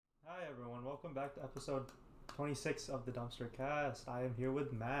welcome back to episode 26 of the Dumpster Cast. I am here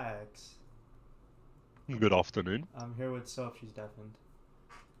with Max. Good afternoon. I'm here with Soph, she's deafened.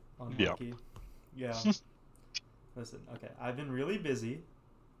 Yeah. Unlucky. Yeah. Listen, okay, I've been really busy.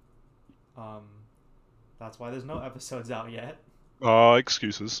 Um, that's why there's no episodes out yet.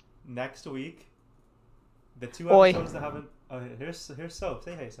 Excuses. Next week, the two Oi. episodes that haven't. Oh, here's Soph.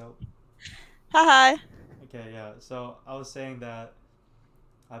 Say hey, Soph. Hi. Okay, yeah. So I was saying that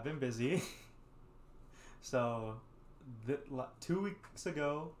I've been busy. So, 2 weeks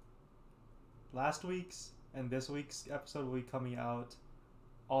ago, last week's and this week's episode will be coming out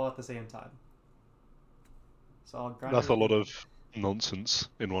all at the same time. So I'll grind That's a lot everything. of nonsense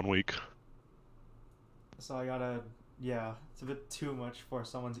in 1 week. So I gotta, yeah, it's a bit too much for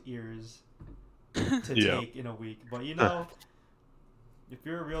someone's ears to Yeah. take in a week. But you know, if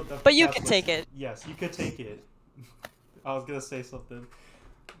you're a real Dumpster But you Cast can take it. Yes, you could take it. I was gonna say something.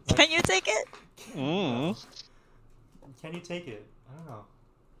 Can you take it? No. Can you take it? I don't know.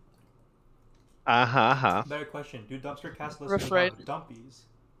 Uh-huh. Better question: do Dumpster Cast listeners Refrain. have dumpies?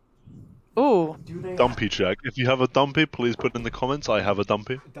 Ooh. Do they Dumpy check. If you have a dumpy, please put in the comments. I have a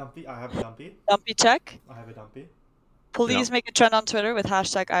dumpy. Dumpy? I have a dumpy. Dumpy check. I have a dumpy. Please make a trend on Twitter with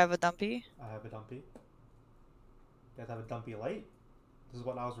hashtag I have a dumpy. I have a dumpy. You guys have a dumpy light? This is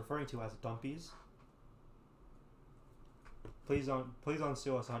what I was referring to as dumpies. Please don't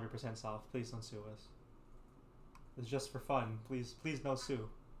sue us 100% soft. Please don't sue us. It's just for fun. Please don't sue.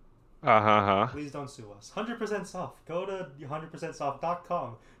 Uh-huh. Please don't sue us. 100% soft. Go to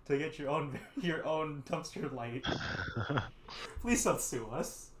 100%soft.com to get your own dumpster light. Please don't sue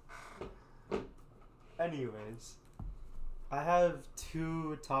us. Anyways, I have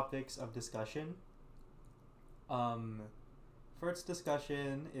two topics of discussion. First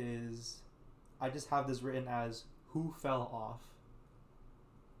discussion is, I just have this written as who fell off.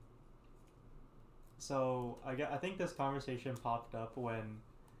 So I think this conversation popped up when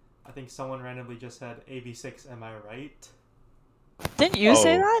I think someone randomly just said AB6, am I right? Didn't you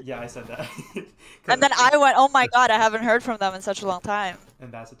say Oh. that? Yeah, I said that. And then I went, oh my god, I haven't heard from them in such a long time. And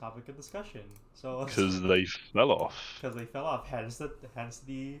that's a topic of discussion. So Because they fell off. because they fell off, hence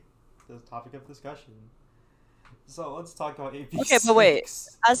the topic of discussion. So let's talk about AB6. Okay, but wait.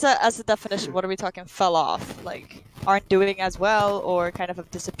 As a definition, what are we talking? Fell off? Like, aren't doing as well, or kind of have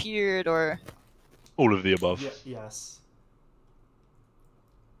disappeared, or... All of the above. Yes.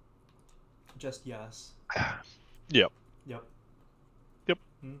 Just yes. Yep. Yep. Yep.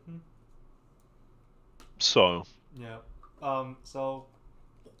 Mm-hmm. So. Yeah. So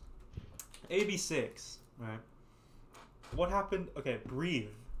AB6, right? What happened? Okay, Breathe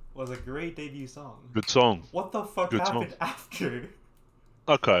was a great debut song. Good song. What the fuck Good happened song. after?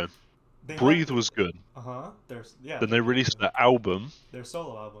 Okay. Breathe was good. Then Then they released their album. their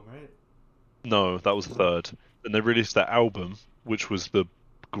solo album, right? No, that was the third. Then they released their album, which was the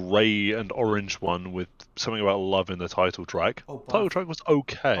grey and orange one with something about love in the title track. Oh, Title track was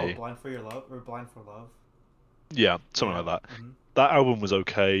okay. Oh, Blind for Your Love or Blind for Love. Yeah, something like that. Mm-hmm. That album was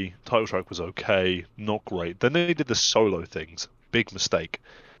okay. Title track was okay. Not great. Then they did the solo things. Big mistake.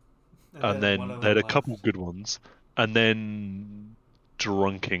 And then they had a couple good ones. And then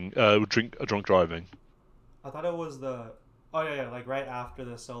drunk driving. I thought it was the... Oh, yeah, like right after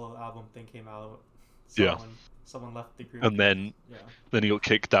the solo album thing came out. Someone left the group. And then he got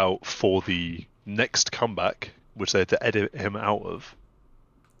kicked out for the next comeback, which they had to edit him out of.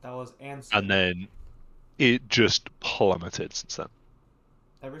 That was Answer. And then it just plummeted since then.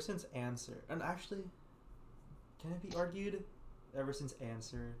 Ever since Answer. And actually, can it be argued? Ever since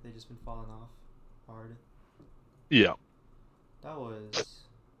Answer, they've just been falling off hard. Yeah. That was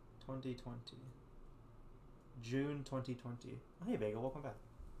 2020. June 2020. Oh, hey, Vega, welcome back.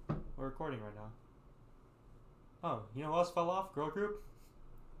 We're recording right now. Oh, you know who else fell off? Girl group?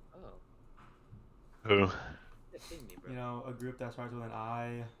 Oh. Who? You know, a group that starts with an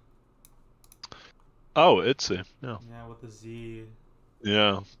I. Oh, Itzy. Yeah. Yeah, with a Z.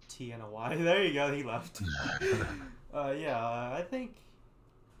 Yeah. T and a Y. There you go, he left. I think...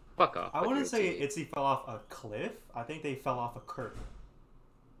 Fuck off. I wouldn't say Itzy fell off a cliff. I think they fell off a curb.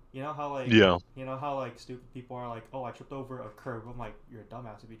 You know how like stupid people are like, oh, I tripped over a curb. I'm like, you're a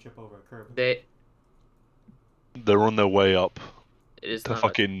dumbass if you trip over a curb. They're on their way up to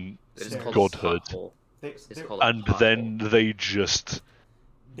fucking called godhood. It's called and then they just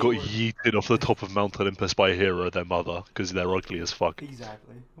got yeeted off the top of Mount Olympus by Hera, their mother, because they're ugly as fuck.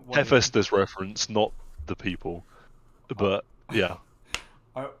 Exactly. Hephaestus reference, not the people. But, yeah.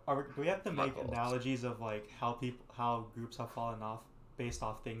 Do we have to make analogies of like how groups have fallen off based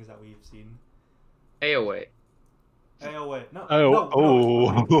off things that we've seen? AOA. AOA. No.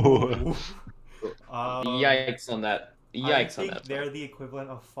 Oh, No. Yikes on that. I Yikes on think that. they're the equivalent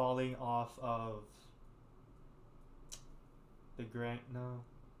of falling off of the Grand. No.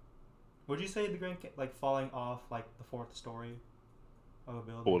 Would you say the Grand like falling off like the fourth story of a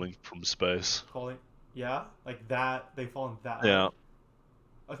building? falling from space. Falling. Yeah, like that. They fallen that Yeah. hard.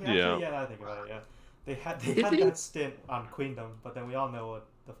 Okay, Yeah. actually, yeah. I think about it. Yeah, they had Did they? that stint on Queendom, but then we all know what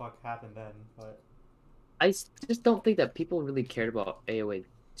the fuck happened then. But I just don't think that people really cared about AOA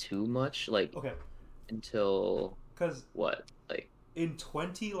too much, like okay, until because what, like in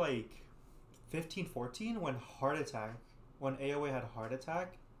 15, 14, when AOA had Heart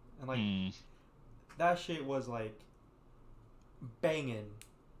Attack, and like that shit was like banging.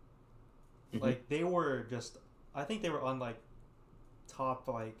 Mhm. Like they were just, I think they were on like top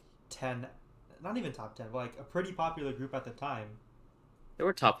like 10, not even top 10, but like a pretty popular group at the time. they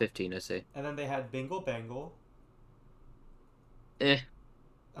were top 15, I say. And then they had Bingle Bangle, Eh.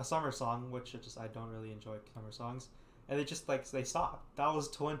 a summer song, which I don't really enjoy summer songs, and they just like they stopped. That was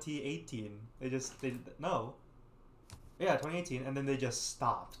 2018. No, yeah, 2018, and then they just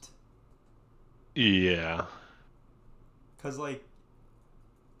stopped. Yeah. Cause like,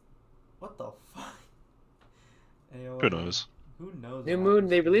 what the fuck? AOA, Who knows? Who knows? New what Moon, happens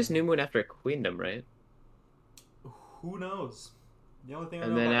they to released them? New Moon after Queendom, right? Who knows? The only thing I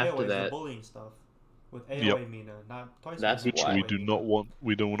And know then about after AOA is the that- bullying stuff with AOA Mina, not Toy Story. That's Mina, Which why. we AOA do Mina. not want.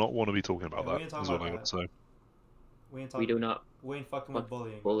 We do not want to be talking about Yeah, we that. ain't talking Is what about I that. got to say. We ain't We do not. We ain't fucking fuck with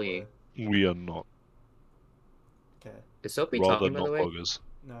bullying. bullying. We are not. Okay. Is Sophie Rather talking, by not the way? buggers.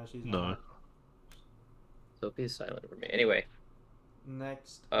 No, she's No. not. Sophie's silent for me. Anyway,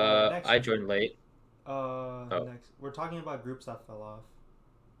 Next. I joined late. Next. We're talking about groups that fell off.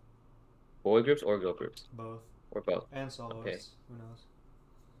 Boy groups or girl groups? Both. Or both? And solos. Okay. Who knows?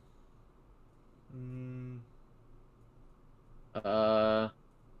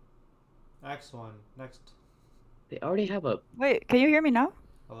 Next one. Next. They already have a. Wait, can you hear me now?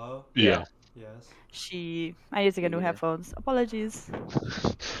 Hello? Yeah. Yes. I need to get new Yeah. headphones. Apologies.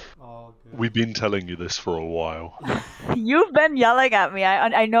 All good. We've been telling you this for a while. You've been yelling at me.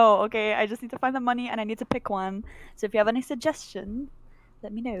 I know. Okay, I just need to find the money and I need to pick one. So if you have any suggestion,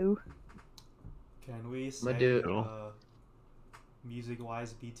 let me know. Can we I'ma say do-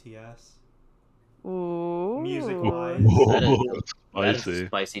 music-wise BTS? Ooh. Music-wise. That is a Spicy.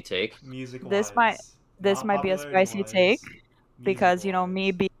 spicy take. Music-wise. This might be a spicy take because you know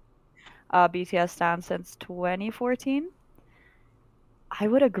me being BTS stan since 2014. I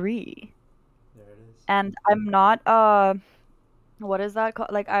would agree. There it is. And I'm not what is that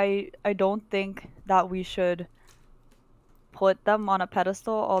called? Like I don't think that we should put them on a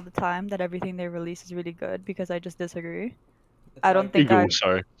pedestal all the time, that everything they release is really good, because I just disagree. It's I don't like- think Eagle, I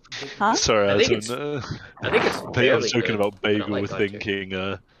sorry. Huh? Sorry, I I think was it's- on, I think it's I was fairly joking good, about but not Bagel like God tier.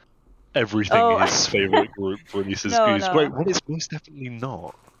 thinking everything Oh. his favorite group releases No, is no. great. What is most definitely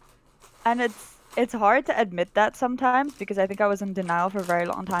not. And it's hard to admit that sometimes, because I think I was in denial for a very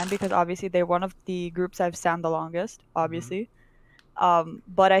long time, because obviously they're one of the groups I've stan the longest, obviously.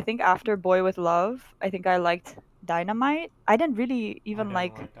 But I think after Boy With Love, I think I liked Dynamite. I didn't really even I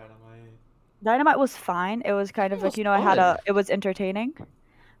like don't like Dynamite. Dynamite was fine. It was kind of It like, was you know, fun. it was entertaining.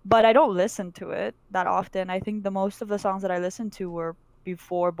 But I don't listen to it that often. I think the most of the songs that I listened to were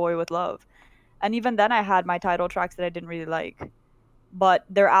before Boy With Love. And even then I had my title tracks that I didn't really like. But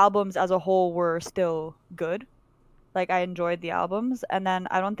their albums as a whole were still good. Like I enjoyed the albums. And then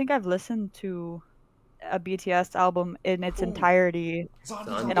I don't think I've listened to a BTS album in its Ooh. entirety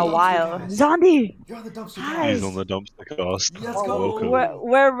Zondi's in on a the while. Dumpster Cast. Zombie! You're on the Dumpster Hi. He's Cast. on the dumpster cast. Let's go. Welcome.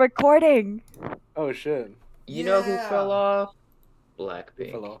 We're recording. Oh shit. You know who Yeah. fell off? Who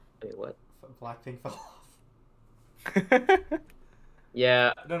Blackpink. fell off? Wait, what? Blackpink fell off.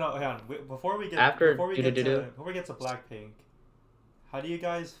 Yeah, No, hang on. Before we get After before we get do-do-do-do. to Blackpink, how do you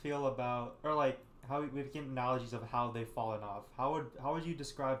guys feel about, or like how we get analogies of how they've fallen off? How would you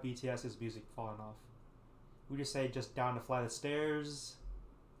describe BTS's music falling off? Would you say just down the flight of stairs?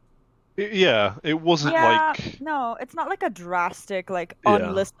 Yeah, it wasn't Yeah, like. no, it's not like a drastic, like Yeah.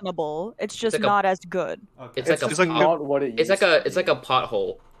 unlistenable. It's just like a- not as good. Okay. It's like a just like not what it it's like used to it's like be. a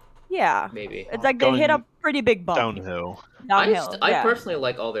pothole, Yeah, maybe. it's like they hit a Going pretty big bump downhill. downhill. I Yeah, personally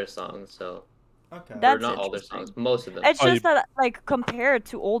like all their songs, so Okay. or That's not all their interesting. songs, most of them. it's just that like compared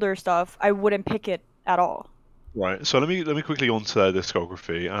to older stuff, I wouldn't pick it at all. Right. So let me quickly onto their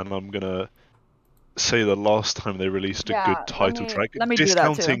discography, and I'm gonna say the last time they released a Yeah, good let title me- track, let me do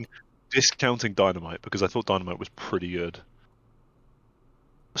that too. discounting Dynamite, because I thought Dynamite was pretty good.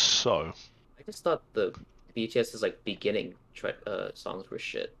 So I just thought the BTS's like beginning songs were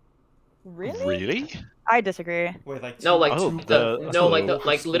shit. Really? Really? I disagree. Wait, like No, like Oh,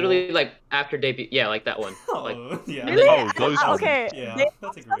 like literally like after debut. Yeah, like that one. Like Oh, yeah. Really? Oh, those ones. Okay, Yeah, they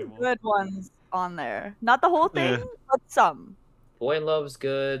that's have some agreeable. good ones on there. Not the whole thing, Yeah. but some. Boy in Love's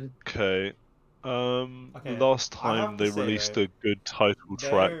good. Okay. Okay, Last I have time to they say, released right, a good title their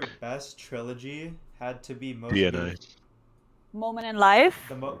track, best trilogy had to be Most DNA. Beautiful. Moment in Life.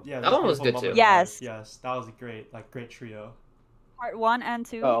 Yeah, That Most one was Beautiful good, Moment too. in Life. Yes. Yes, that was a great trio. Part 1 and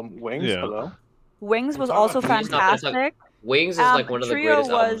 2. Wings. Yeah. Hello. Wings We're was talking also about Wings is not bad. fantastic. Wings is like one of the Trio greatest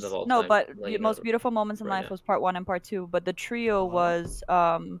albums of was all no, time. but Like, you know, Most Beautiful Moments in right Life now. was part 1 and part 2, but the trio Hello? was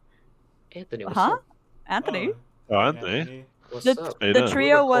Anthony, what's huh? up? Anthony. Oh, Hey, Anthony. What's The up? Hey, the Dan.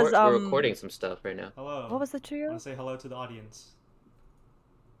 trio was We're recording some stuff right now. Hello. what was the I trio? want to say hello to the audience.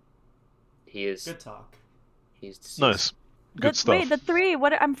 He is. Good talk. He's deceased. Nice. Good stuff. Wait, the 3,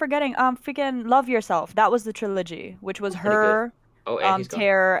 what I'm forgetting. Freaking Love Yourself. That was the trilogy, which was Pretty good. her, Oh, and he's gone.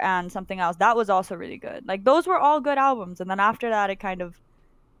 Terror and something else. That was also really good. Like those were all good albums, and then after that it kind of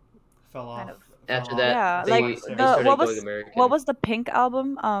Fell off. of- After fell that, off yeah, the like stairs. they started what going was American. what was the Pink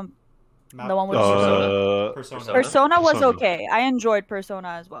album? The one with Persona. Persona. Persona was Persona. okay. I enjoyed Persona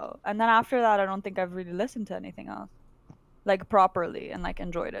as well. And then after that, I don't think I've really listened to anything else, like properly and like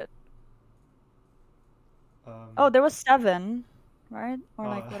enjoyed it. Oh, there was 7, right? Or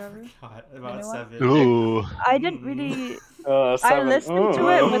like whatever. God, The about new one? 7. Ooh. I didn't really. I 7. listened to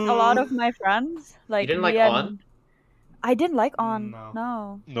it with a lot of my friends. Like didn't me like and On? I didn't like On. No.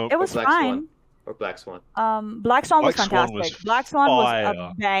 No. Nope. It Or was Black fine. Swan. Or Black Swan. Black Swan was Black Swan was fantastic. Black Swan was a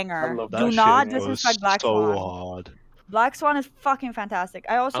fire. banger. love Do That not shit was disrespect Black so Swan. hard. Black Swan is fucking fantastic.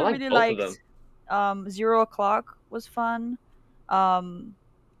 I also like really both of liked them. 0 O'Clock was fun.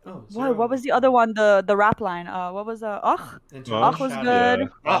 Oh, What was the other one? The rap line. What was Ugh? Internal Ugh was Shadow. good.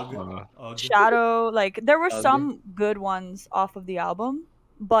 Ugh. Ugh. Shadow, like there were Ugh. some good ones off of the album,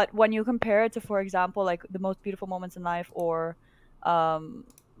 but when you compare it to, for example, like The Most Beautiful Moments in Life or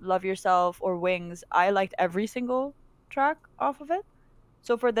Love Yourself or Wings, I liked every single track off of it.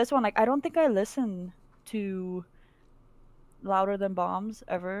 So for this one, like I don't think I listened to Louder Than Bombs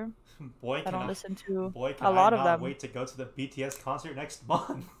ever. Boy, I don't listen to boy, can a lot I of not them. wait to go to the BTS concert next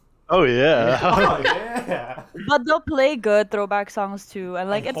month. Oh yeah. Oh, yeah. But they'll play good throwback songs too, and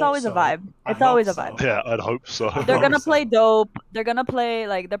like I it's hope always a so. vibe. I It's always a hope vibe. so. Yeah, I'd hope so. I They're hope gonna so. play dope. They're gonna play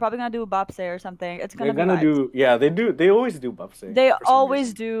like they're probably gonna do Bapse or something. It's They're gonna be gonna vibes. do. Yeah, they do. They always do Bapse. They for some always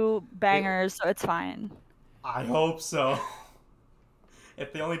reason. do bangers, so it's fine. I hope so.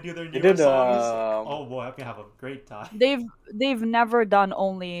 If they only do their They newer did, songs, oh boy, I'm gonna have a great time. They've never done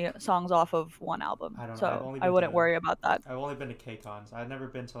only songs off of one album, I don't know. I've so only I been wouldn't to- worry about that. I've only been to K-Cons. I've never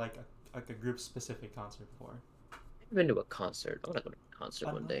been to like a group specific concert before. I've been to a concert. I want to go to a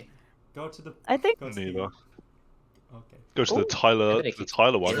concert one day. Go to the. I think Go to Neither. the, okay. Go to Ooh, the Anthony keeps-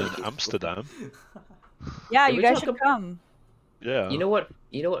 Tyler one Anthony in keeps- Amsterdam. yeah, Can you we guys talk should ab- come. Yeah. You know what?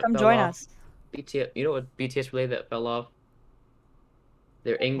 Come fell join off? us. BTS. You know what BTS related that fell off?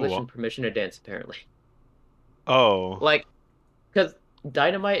 Their English What? and Permission to Dance, apparently. Oh. Like, because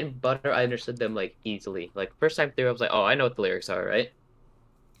Dynamite and Butter, I understood them like easily. Like first time through, I was like, oh, I know what the lyrics are, right?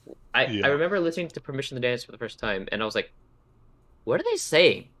 I Yeah. remember listening to Permission to Dance for the first time, and I was like, what are they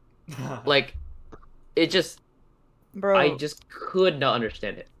saying? Like, it just, Bro, I just could not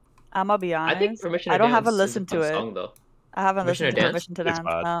understand it. I'm gonna be honest. I think Permission to I don't Dance haven't is a listened fun to it. song, though. I haven't Permission listened to to Dance? Permission to It's Dance.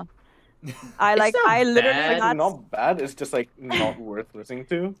 bad. No. It's not I literally bad. like It's not bad. It's just like not worth listening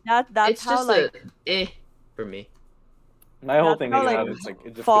to. that's It's how just like for me. My whole that's thing how is like that it's like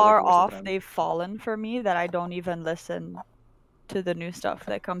it just feels far like a waste of off time. they've fallen for me that I don't even listen to the new stuff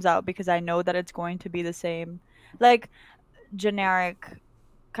that comes out because I know that it's going to be the same, like generic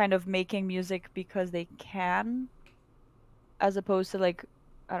kind of making music because they can, as opposed to like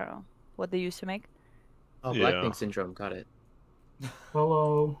I don't know what they used to make. Oh, Yeah. Blackpink Syndrome, got it.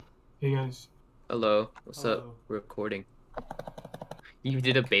 Hello. Hey guys. Hello, what's up? Hello. We're recording. You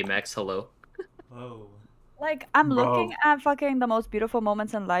did a Baymax hello. Oh. Like I'm Bro. looking at fucking The Most Beautiful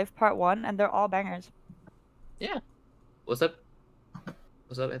Moments in Life Part 1 and they're all bangers. Yeah. What's up?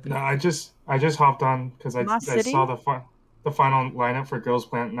 What's up, Anthony? No, I just hopped on because I Ma City? saw the final lineup for Girls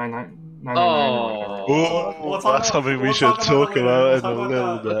Planet 999 Oh. Oh, We'll talk that's about- something we we'll should talk talk about about that in a later.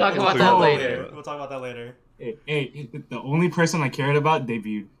 little bit. We'll talk about that later. We'll talk about that later. Hey, the only person I cared about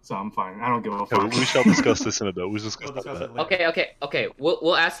debuted, so I'm fine. I don't give a Okay, fuck. we shall discuss this in a bit. We'll discuss We'll that discuss bit. it later. Okay.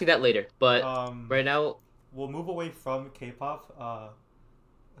 We'll ask you that later. But right now, We'll move away from K-pop.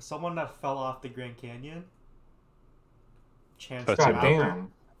 Someone that fell off the Grand Canyon. Chance the God God Rapper.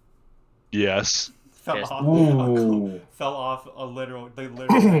 damn. Yes. Fell Yes. off. Ooh. Fell off the literal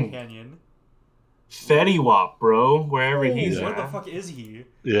Grand Canyon. Fetty Wap, bro. Wherever he's Where the at. fuck is he?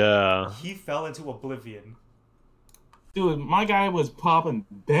 Yeah. He fell into oblivion. Dude, my guy was popping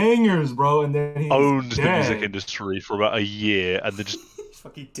bangers, bro, and then he's Owned dead. the music industry for about a year and then just He's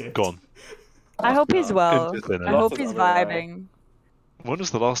fucking dipped. gone. I hope he's well. Into thin I air. hope Lost he's his other eye. vibing. When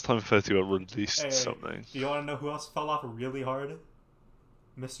was the last time Fetty released Hey, something? do you want to know who else fell off really hard?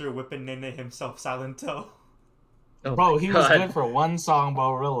 Mr. Whippin' Nene himself, Silent Hill. Oh Bro, my he was God. good for one song,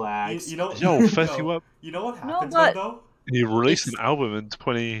 bro. Relax. You know, Yo, Fetty yo, Wap. you know what No, happened but- to him though? He released an It's- album in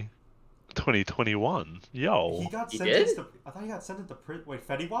 2021. Yo. He got He sentenced did? to. I thought he got sentenced to prison. Wait,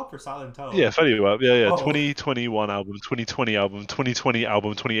 Fetty Wap or Silent Hill? Yeah, Fetty Wap. Yeah. Oh. 2021 album, 2020 album, 2020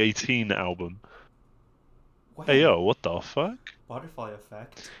 album, 2018 album. Wait, Hey, yo, what the fuck? Butterfly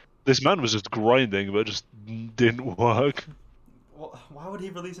effect. This man was just grinding, but it just didn't work. Well, why would he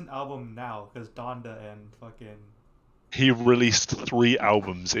release an album now? Because Donda and fucking. He released 3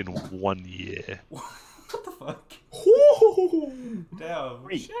 albums in 1 year. What the fuck? Damn.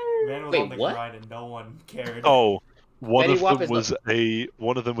 Three. Man was Wait, on the what? grind and no one cared. Oh, one Fetty of Wap them is was a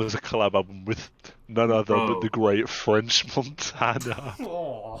collab album with none other Bro. but the great French Montana.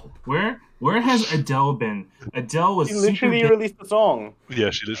 Oh. Where has Adele been? Adele was He super literally big. released the song. Yeah,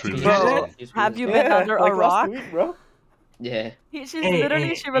 she literally He's released Bro, it. he's have you released- been under like a last rock? week, bro. Yeah. She's Hey, literally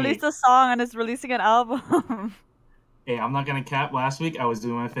hey, she released hey. a song and is releasing an album. Hey, I'm not gonna cap. Last week I was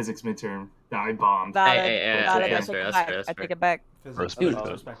doing my physics midterm. I bombed. Valid, hey, valid. that's I take fair, it that's back. fair, that's I fair. take it back. Physics, Dude, that's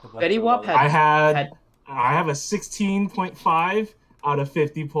respectable. Fetty Wap I had had I have a 16.5 out of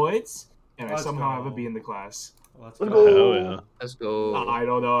 50 points, and I Let's somehow go. have a B in the class. Let's Let's go. go. Hell yeah. Let's go. I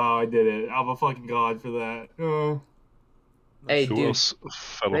don't know how I did it. I'm a fucking god for that. Hey, Who dude. else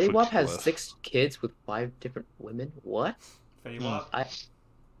fell off Fetty a Wap has cliff? 6 kids with 5 different women. What? Fetty Wap.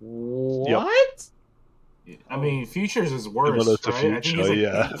 What? I mean, Futures is Similar worse, to right? I think he's Future, like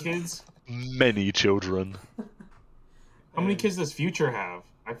yeah. 8 kids. Many children. How many Hey, kids does Future have?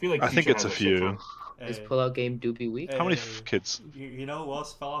 I feel like I think Future it's a has few. shit ton. His hey, pullout game do be weak. How many hey, kids? You know who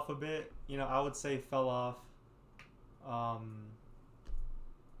else fell off a bit? You know, I would say fell off.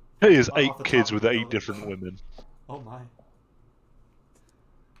 He has off 8 the kids top with of the 8 building. different women. Oh my.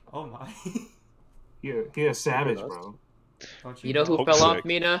 Oh my. He a savage, bro. Don't You know who Toxic. fell off,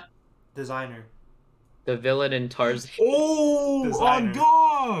 Mina? Designer. The villain in Tarzan. Oh, Designer. on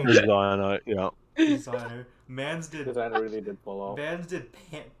God! Designer, yeah. Designer. Mans did. Designer really did fall off. Mans did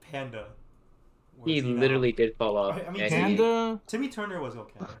Panda. He Where's now? literally did fall off. I mean, Yeah, he- Panda? Timmy Turner was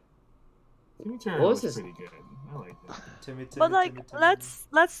okay. Timmy Turner What was was his- pretty good. I like that. Timmy. But like, Timmy.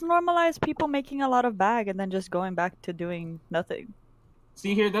 let's normalize people making a lot of bag and then just going back to doing nothing.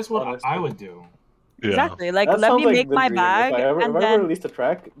 See here, that's what Honestly. I would do. Yeah. Exactly. Like, That let sounds me like make the my dream. bag if I ever, and if I ever then released a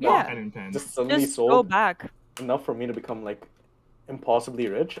track that Yeah. Pen and pen. just suddenly just go sold back. enough for me to become like impossibly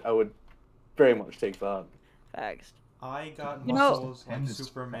rich, I would very much take that. Facts. I got You know- muscles like Panda's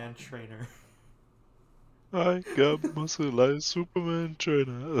Superman trainer. I got muscle like Superman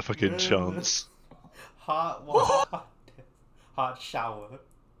trainer. The fucking chance. Hot shower.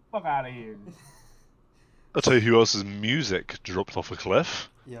 Fuck out of here. I'll tell you who else's music dropped off a cliff.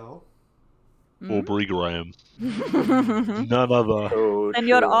 Yo. Hmm? Aubrey Graham. Mm-hmm. None other. So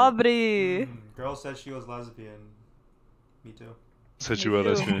Senor true. Aubrey. Girl said she was lesbian. Me too. Said you were Me too.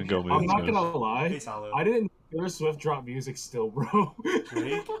 lesbian, got me I'm not too. gonna lie. Hey, solid. I didn't Taylor Swift drop music still, bro.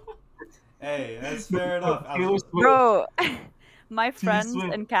 Drake? Hey, that's fair enough. Taylor Swift. Bro, my friends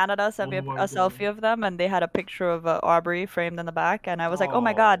Swift. in Canada sent me Oh my a God. selfie of them, and they had a picture of Aubrey framed in the back, and I was like, "Oh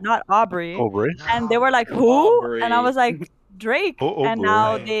my Oh. God, not Aubrey!" Aubrey? And they were like, "Who?" And I Aubrey. was like, "Drake." Oh, And Aubrey.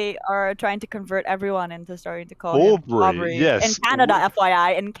 now Hey. they are trying to convert everyone into starting to call him Aubrey, Aubrey. yes. In Canada,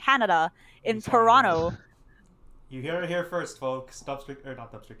 FYI, in Canada, in He's Toronto, You hear it here first, folks. Dubster, or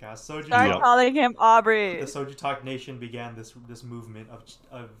not Dubster Cast. Soju start Yeah. Talk. calling him Aubrey. The Soju Talk Nation began this movement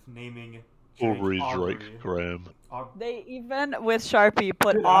of naming Drake Aubrey Aubrey. Drake Graham. They even with Sharpie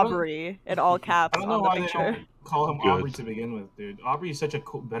put Dude, I don't- Aubrey in all I caps don't know on the why they picture. don't call him Good. Aubrey to begin with, dude. Aubrey is such a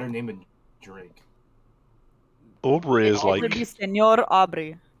cool, better name than Drake. Aubrey is It would be like. Senor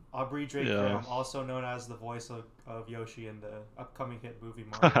Aubrey. Aubrey Drake Yeah. Graham, also known as the voice of Yoshi in the upcoming hit movie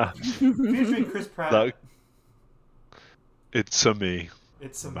Mario. Featuring Chris Pratt. That- It's a me.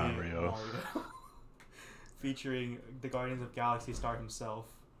 It's a Mario. Mario. Featuring the Guardians of Galaxy star himself.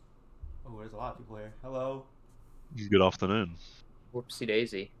 Oh, there's a lot of people here. Hello. Good afternoon. Whoopsie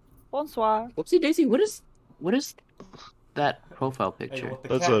daisy. Bonsoir. Whoopsie daisy. What is that profile Hey, picture? what the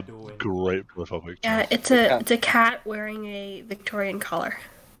That's cat a doing? great profile picture. Yeah, it's a cat wearing a Victorian collar.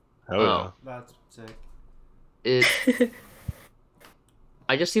 Hell Oh. That's sick. It.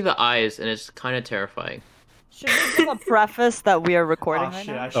 I just see the eyes, and it's kind of terrifying. Should we give a preface that we are recording Oh right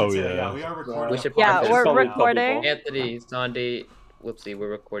shit! now? I should Oh, say yeah. yeah. We are recording. We should Yeah, preface. we're Probably recording. people. Anthony, Sandy, whoopsie, we're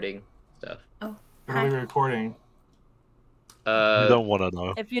recording stuff. Oh, What are we hi. recording? You don't want to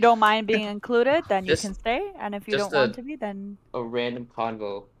know. If you don't mind being included, then you Just- can stay, and if you just don't want a- to be, then A random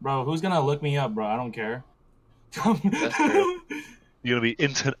convo. Bro, who's gonna look me up, bro? I don't care. That's true. You're gonna be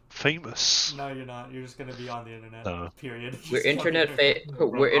internet famous. No, you're not. You're just gonna be on the internet. No. Period. We're Just on the internet.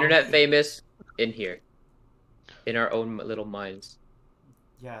 we're internet famous in here, in our own little minds.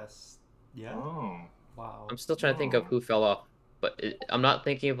 Yes. Yeah. Oh. Wow. I'm still trying to think of who fell off, but I'm not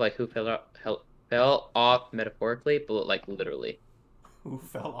thinking of like who fell off metaphorically, but like literally, Who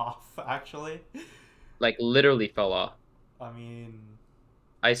fell off? Actually. like literally fell off. I mean,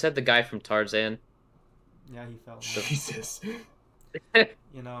 I said the guy from Tarzan. yeah, he fell off. Jesus.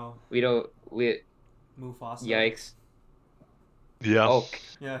 You know, We Mufasa. yikes. Yeah. Oh,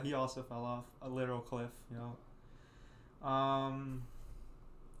 Yeah, he also fell off a literal cliff. You know.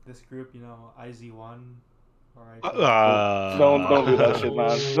 This group, you know, IZ1. Alright. Don't do that shit,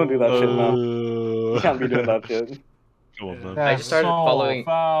 man. Don't do that shit, man. You can't be doing that shit. Come on, man. I just started following-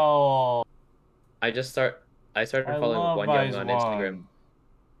 Foul. I started I following love one young Ice on One. Instagram.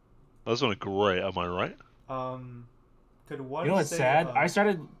 Those one are great. Am I right? Could one You know what's say, sad? I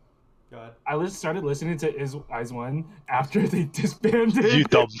started listening to Is One after they disbanded. You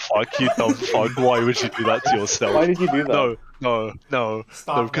dumb fuck. You dumb fuck. Why would you do that to yourself? Why did you do that? No.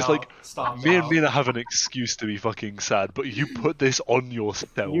 Stop because now. like Stop me now. and Mina have an excuse to be fucking sad, but you put this on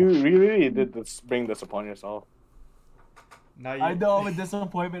yourself. You really did bring this upon yourself. Now you... I know I'm a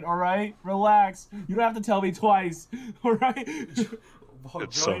disappointment, alright? Relax. You don't have to tell me twice, alright? Well,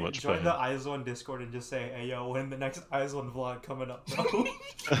 It's so much join pain. the IZ1 Discord and just say, hey yo, when the next IZ1 vlog coming up,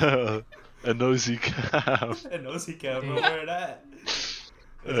 bro? A nosy cam. A nosy cam, bro, where it at? It's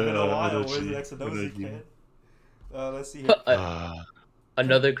been a while, where's the next nosy cam? Let's see here.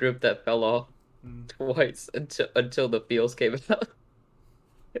 Another group that fell off Mm. twice until the feels came out.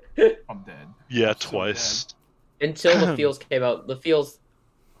 I'm dead. Yeah, I'm so twice. Until the feels came out, the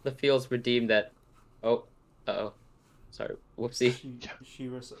feels redeemed that. Oh, sorry, whoopsie.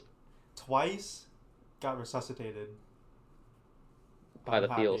 Twice got resuscitated. By the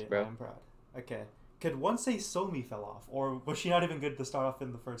happy, feels, bro. I'm proud. Okay. Could one say Somi fell off, or was she not even good to start off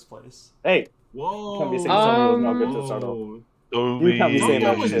in the first place? Hey, Whoa. can't be saying somebody was not good to start off. Whoa. You can't be Dum saying Dum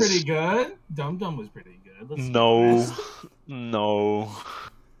that was shit. pretty good. Dum Dum was pretty good. Let's be No. honest. No.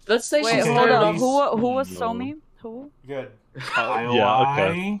 Let's say wait, she's Okay, hold at on. least- Who was No. Somi? Who Good. Yeah,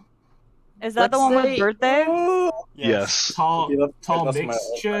 okay. is that? The Let's one say- with birthday? Yes. Tall, Okay, tall that's mixed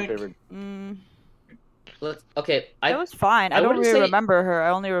my chick. favorite. Okay, It was fine. I don't wouldn't really say- remember her. I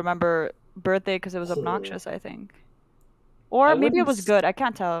only remember birthday because it was obnoxious, I think. Or I maybe it wouldn't was s- good. I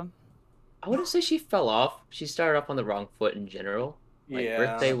can't tell. I wouldn't say she fell off. She started off on the wrong foot in general. Like, Yeah,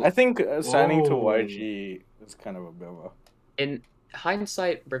 birthday- I think signing to Whoa. YG is kind of a bit of a... In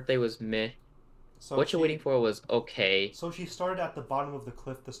hindsight, birthday was meh. So What you're waiting for was okay. So she started at the bottom of the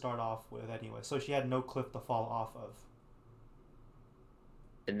cliff to start off with, anyway. So she had no cliff to fall off of.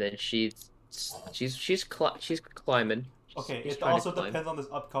 And then she's climbing. Okay, She's it trying to also climb. depends on this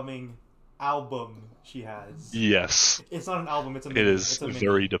upcoming album she has. Yes. It's not an album. It's a It mini. is It's a mini.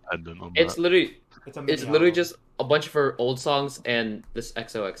 very dependent on It's that. literally It's a mini it's literally album. just a bunch of her old songs and this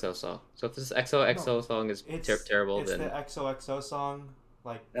XOXO song. So if this XOXO song is It's terrible, It's then the XOXO song,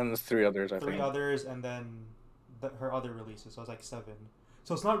 like And there's 3 others, I three think. others, and then her other releases. So it's like 7.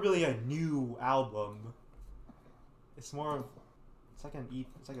 So it's not really a new album. It's more of it's like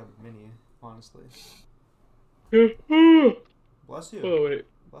it's like a mini, honestly. Bless you. oh wait,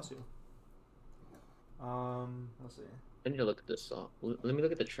 Bless you. Let's see. I need to look at this song. Let me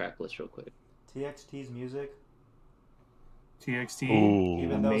look at the track list real quick. TXT's music, TXT. Ooh,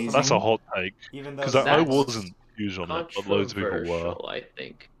 Even though amazing. that's a hot take. even though Because some, I That's wasn't huge on it, but loads of people were. Controversial, I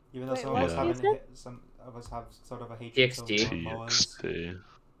think. even though Wait, some what of us music? haven't some of us have sort of a hatred to TXT. Moas. TXT.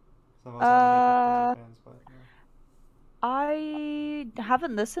 Some of us have a hatred to fans, but yeah. I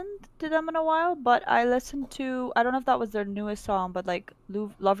haven't listened to them in a while, but I listened to, I don't know if that was their newest song, but like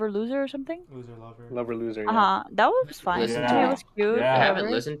Lover Loser or something. Loser lover. Lover Loser, Uh yeah. huh. That was fine. Listen To me, it was cute. Yeah. I haven't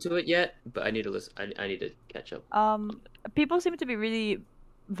whatever. listened to it yet, but I need to listen. I need to catch up. People seem to be really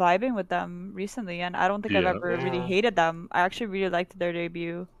vibing with them recently, and I don't think I've Yeah. ever really Yeah. hated them. I actually really liked their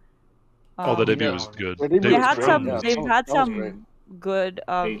debut. Oh, the Um, debut know- was good. Their debut They was had great, some. yeah. They've had That was great. some good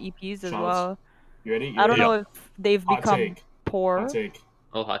Hey, EPs as Charles, well. You ready? I don't Yeah. know if they've Hot become take. poor. Hot take.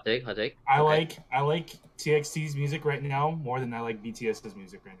 Oh, hot take, hot take. I Okay. like TXT's music right now more than I like BTS's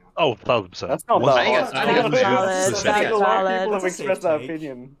music right now. Oh, 1,000%. That's not Once- that I think hard. that's- I think that's valid. Listen, That's A lot of valid. people have That's a expressed safe that take.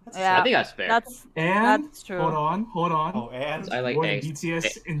 opinion. Yeah, I think that's fair. And That's true. hold on. Oh, and I like More than angst.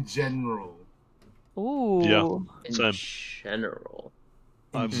 BTS in general. Ooh. Yeah. In Same. general.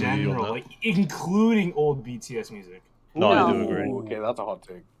 In I'm with you on general, that. like including old BTS music. No, I do No. agree. Okay, that's a hot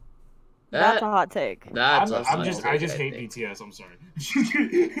take. That's a hot take. That's a I hot just take, hate think. BTS. I'm sorry.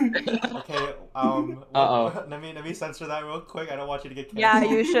 Okay, Uh-oh. let me censor that real quick. I don't want you to get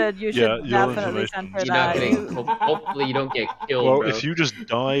canceled. Yeah, you should. You Yeah, should your definitely information. censor You're not that. getting. Hopefully, you don't get killed, Well, bro. if you just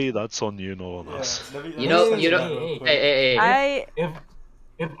die, that's on you, not on Yeah, us. let me You know- censor you know- that real hey, quick. Hey. I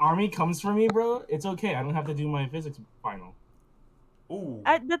if Army comes for me, bro, it's okay. I don't have to do my physics final. Ooh.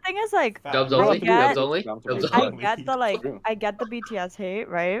 the thing is like Fat. Dubs You don't only. have to do get- Dubs only. Dubs Dubs only. I only. get the like True. I get the BTS hate,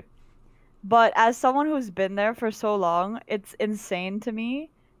 right? But as someone who's been there for so long, it's insane to me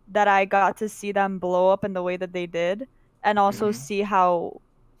that I got to see them blow up in the way that they did, and also Mhm. see how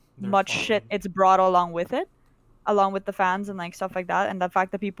They're much shit fine. it's brought along with it, along with the fans and like stuff like that, and the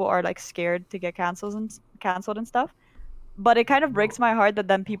fact that people are like scared to get canceled and stuff. But it kind of breaks my heart that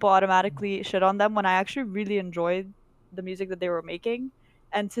then people automatically shit on them when I actually really enjoyed the music that they were making,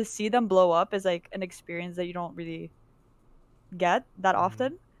 and to see them blow up is like an experience that you don't really get that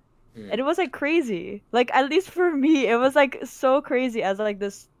often. And it was like crazy. Like at least for me, it was like so crazy as like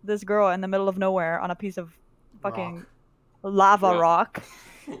this girl in the middle of nowhere on a piece of fucking lava rock.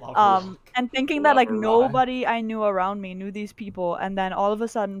 Lava rock. And thinking that like Lava rock. nobody I knew around me knew these people, and then all of a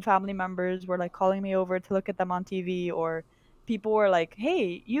sudden family members were like calling me over to look at them on TV, or people were like,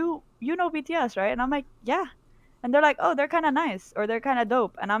 "Hey, you know BTS, right?" And I'm like, "Yeah." And they're like, "Oh, they're kind of nice, or they're kind of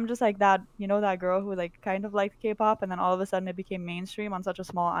dope." And I'm just like that, you know, that girl who like kind of liked K-pop, and then all of a sudden it became mainstream on such a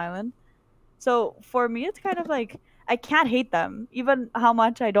small island. So for me, it's kind of like I can't hate them, even how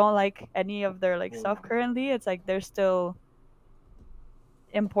much I don't like any of their like stuff currently. It's like they're still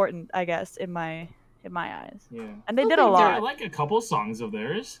important, I guess, in my eyes. Yeah. And they I did a think they're I lot. like a couple songs of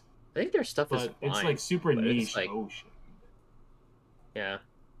theirs, I think their stuff is but fine. it's like super but niche. it's like- Oh shit. Yeah.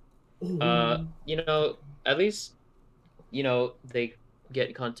 Ooh. You know, at least, you know, they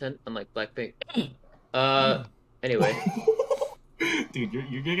get content unlike Blackpink. Anyway, Dude,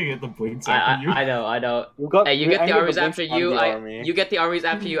 you're gonna get the blinks after you. I know. You got. Hey, you get the angered armies Blinks after and you. the I army. you get the armies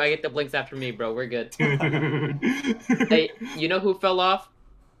after you. I get the blinks after me, bro. We're good. Dude. Hey, you know who fell off?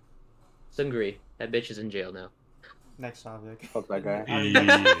 Sungri. That bitch is in jail now. Next topic. Fuck that guy.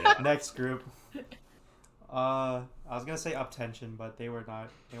 Yeah. Next group. I was gonna say Uptension, but they weren't that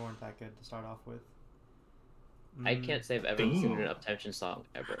good to start off with. I can't say I've ever Damn. listened to an Uptension song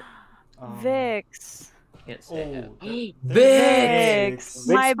ever. Vix. Can't say Oh, it. Vix.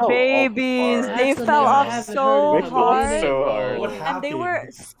 My Vix fell off babies. hard. They That's fell something I off haven't so heard in Vix a fell off hard. minute, so bro. hard. What And they were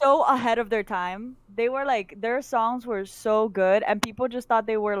happened? so ahead of their time. They were like, their songs were so good, and people just thought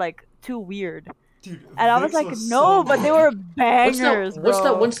they were like too weird. Dude, And I was Vix like, was no, so but they good. were bangers, What's that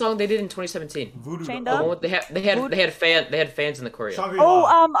bro. one song they did in 2017? Voodoo Chained The Up? one with they had fans in the choreo. Shangri-La.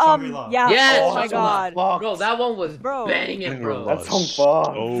 Oh, Shangri-La. yeah. Yes, Oh my Shangri-La. god. Bro, that one was Bro. banging, bro. That song was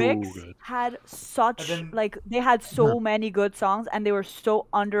fucked. so Vix good. had such And then- like they had so many good songs, and they were so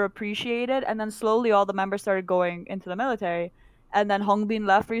underappreciated. And then slowly all the members started going into the military, and then Hongbin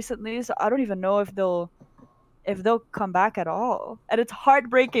left recently, so I don't even know if they'll come back at all. And it's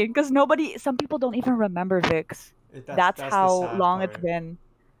heartbreaking because some people don't even remember Vix. That's the how sad long part. it's been.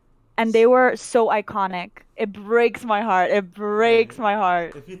 And they were so iconic. It breaks my heart. It breaks my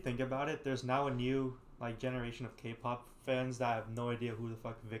heart. If you think about it, there's now a new like generation of K-pop fans that have no idea who the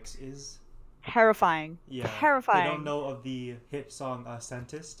fuck Vix is. Terrifying. Yeah, Terrifying. They don't know of the hit song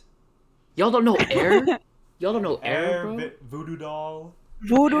 "Scentist." Y'all don't know Air? Y'all don't know Air, bro? Voodoo Doll.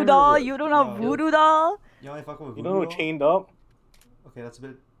 Voodoo Air Doll. was- You don't know No. Voodoo Doll? You only fucking with You Voodoo know who Doll? Chained Up? Okay, that's a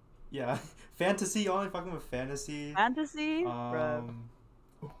bit. Yeah, Fantasy. You only fucking with Fantasy. Fantasy? Bruh.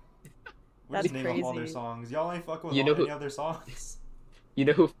 We just That's name off all their crazy. songs. Y'all only fucking with You know any who- other songs. You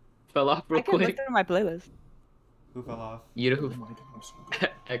know who fell off real I can look quick? through my playlist. Who fell off? You know who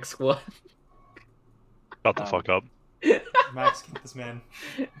X1? Shut the fuck up. Max, get this man.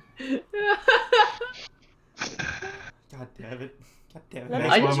 God damn it. God damn it. Let me-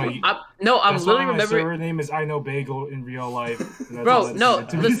 Max, I That's just, why my- I'm That's why literally my remembering. server name is I Know Bagel in real life. and that's Bro, all that's no, needed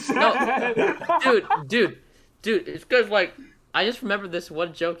to be listen, no. said. dude, it's because like I just remember this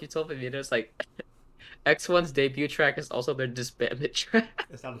one joke you told me, and it's like X1's debut track is also their disbandment track.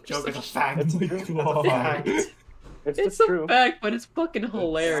 It's not a joke, it's a fact. It's That's a God. fact. It's It's the a truth. fact, but it's fucking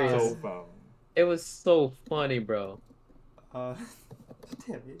hilarious. So foul. It was so funny, bro. Damn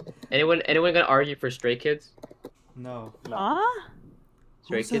it. Anyone gonna argue for Stray Kids? No. Huh?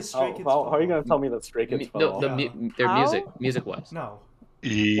 Stray said Kids. Stray Kids How are you fell? gonna tell me that Stray Kids fell No, off? their How? music wise. No.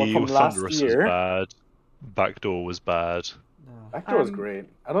 From last Thunderous was year? bad. Backdoor was bad. No. Backdoor was Um, great.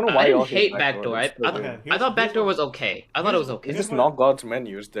 I don't know why I didn't y'all hate Backdoor. Backdoor. It's so Okay, good. I thought Backdoor what- was okay. I thought it was okay. It's here's just what- not God's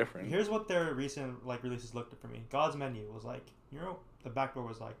Menu. It's different. Here's what their recent like releases looked for me. God's Menu was like, the Backdoor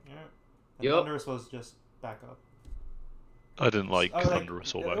was like, and Yup. Thunderous was just backup. I didn't like Oh,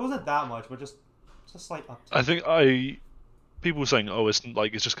 Thunderous or it Backdoor. wasn't that much, but just a slight uptick. I think people saying, oh, it's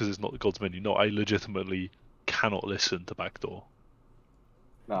just because it's not the God's Menu. No, I legitimately cannot listen to Backdoor.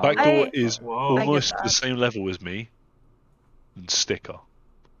 Nah, Backdoor I- is Whoa. almost the that. same level as me and Sticker.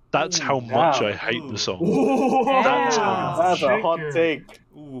 That's Ooh, how much damn. I hate the song. That's That's a hot take.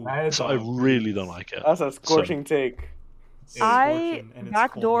 Ooh. So I really don't like it. That's a scorching take. Scorching, and it's cold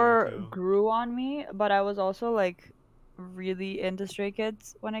Backdoor here, too. grew on me, but I was also like really into Stray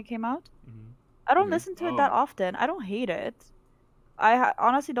Kids when it came out. Mhm. I don't Mhm. listen to it that Oh. often. I don't hate it.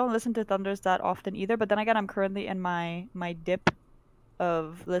 Honestly don't listen to Thunders that often either. But then again, I'm currently in my dip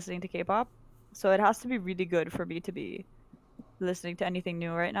of listening to K-pop, so it has to be really good for me to be listening to anything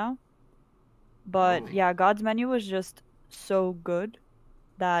new right now. But Oh. yeah, God's Menu was just so good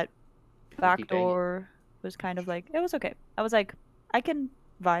that Backdoor was kind of like, it was okay. I was like, I can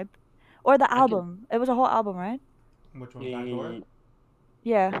vibe. Or the album. It was a whole album, right? Which one? Backdoor?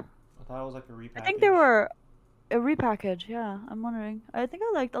 Yeah. I thought it was like a repackage. I think they were a repackage, yeah. I'm wondering. I think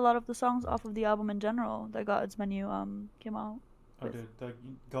I liked a lot of the songs off of the album in general that God's Menu came out. Oh, dude, the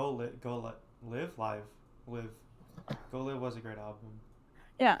Live. Go Live was a great album.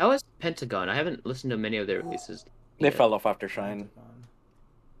 Yeah. How was Pentagon? I haven't listened to many of their releases. They yet. fell off after Shine.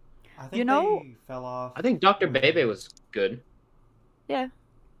 I think You know- they fell off. I think Dr. Bebe was good. Yeah.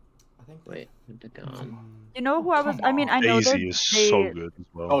 I think Wait, Pentagon. You know who I was? I mean, I know Daisy that is they, so good as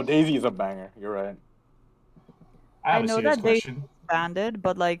well. Oh, Daisy is a banger. You're right. I have I a know serious that they- question. banded,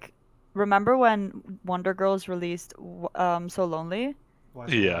 but like, remember when Wonder Girls released So Lonely? Why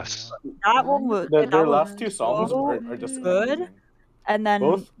So Yes. Lonely, That one was Their that last was two songs so are just good. amazing. And then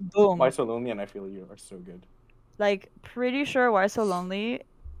Both boom, Why So Lonely and I Feel You are so good. like pretty sure Why So Lonely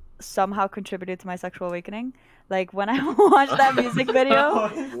somehow contributed to my sexual awakening. Like when I watched that music video,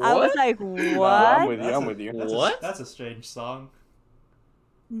 I was like, Nah, what? I'm with you. I'm with you. What? That's a strange song.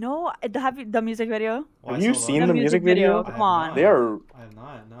 No, the music video. Why Have you So seen Lonely? the music video? I Come have on. not. They are. I have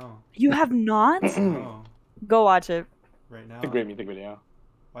not. No. You have not? No. Go watch it. Right now. It's a great music video.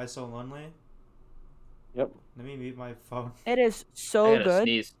 Why So Lonely? Yep. Let me mute my phone. It is I so gotta good.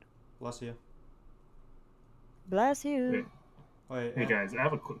 sneeze. Bless you. Bless you. Wait. Hey guys, I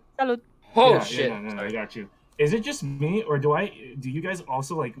have a quick. Salud. Oh yeah, shit! Yeah, no, I Sorry. got you. Is it just me, or do you guys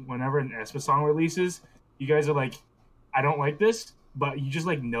also like whenever an aespa song releases, you guys are like, I don't like this, but you just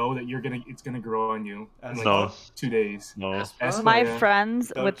like know that it's gonna grow on you in like No. 2 days. No. aespa, My yeah.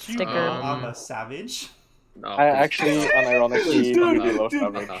 friends Don't with you sticker. know I'm a savage? No, I please. actually, unironically, Please, really dude, love dude.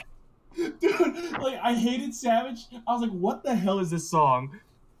 Savage. Dude, like I hated Savage. I was like, what the hell is this song?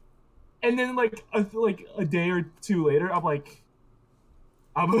 And then like a day or two later, I'm like,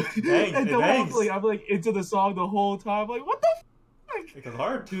 I'm like into the song the whole time. Like, what the fuck? It goes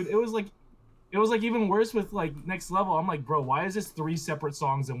hard. Dude, it was like even worse with like Next Level. I'm like, bro, why is this 3 separate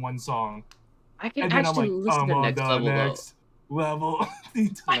songs in one song? I can And then I'm actually like, listen I'm to on next the level next level. The I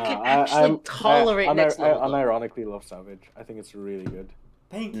entire- can Nah, actually tolerate I next level. though. unironically love Savage. I think it's really good.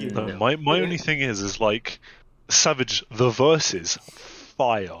 Thank you. No, Yeah. my only thing is like Savage. The verses,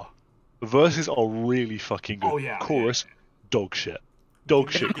 fire. The verses are really fucking good. Oh, yeah, Chorus, dog shit.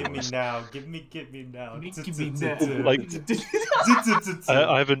 Dog shit Give me chorus. now. Give me now. Give me that. Like,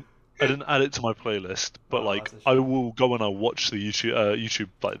 I didn't add it to my playlist, but Oh, like that's a I shame. will go and I'll watch the YouTube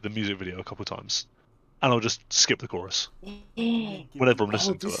like the music video a couple times, and I'll just skip the chorus whenever I'm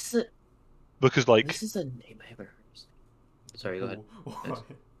listening to it this is because a, like this is a name I haven't heard. Sorry, go ahead.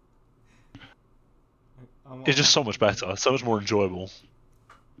 it's just so much better, so much more enjoyable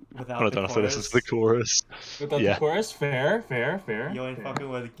Without when I the don't have to listen to the chorus. chorus. Without Yeah. the chorus, fair. You ain't fair. fucking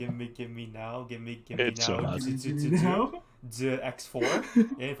with give me now. Give me It's so now. bad. No? X4. You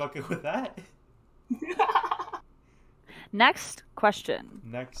ain't fucking with that. Next question.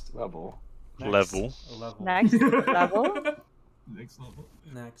 Next Level. Level. level. Next level. Next level.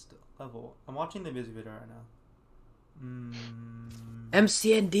 Next level. I'm watching the music video right now.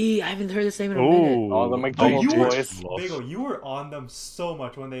 MCND. I haven't heard this name in a minute. Oh, the Oh, McDonald's you were, voice. Bagel, you were on them so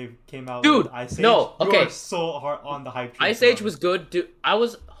much when they came out. Dude, with Ice Age. no, You okay. were so hard on the hype train. Ice Age was good, dude. I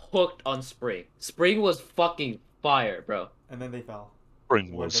was hooked on Spring. Spring was fucking fire, bro. And then they fell.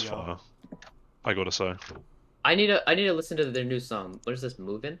 Spring Where'd was they go? fire. I gotta say. I need to listen to their new song. What is this,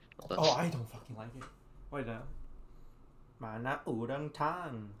 Movin'? Hold on. Oh, I don't fucking like it. Wait, Mana udang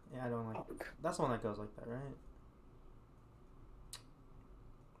tang. Yeah, I don't like. That's the one that goes like that, right?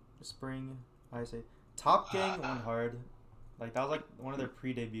 Spring, Ice Age. Top Gang went hard. Like that was like one of their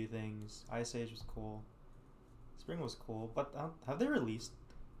pre-debut things. Ice Age was cool. Spring was cool, but have they released?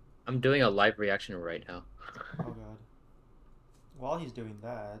 I'm doing a live reaction right now. Oh god. While he's doing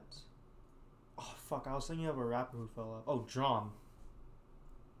that, oh fuck! I was thinking of a rapper who fell off. Oh, Drum.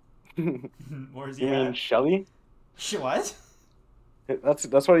 Where's he You mean at? Shelly? What?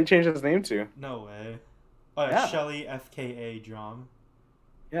 That's what he changed his name to. No way. Oh, Yeah. Shelly FKA Drum.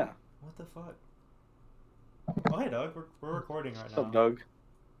 Yeah. What the fuck? Oh, hey, Doug. We're recording right What's now. up, Doug?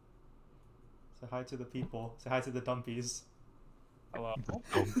 Say hi to the people. Say hi to the dumpies. Hello.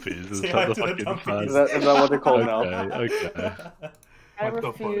 Dumpies. Is Say that hi the to the fucking dumpies. fan? Is that what they're called now? Okay. I What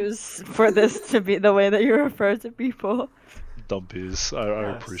the fuck? refuse for this to be the way that you refer to people. Dumpies. I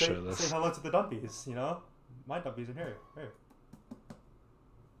Yeah, appreciate say, this. Say hello to the dumpies, you know? My dumpies in here. Here.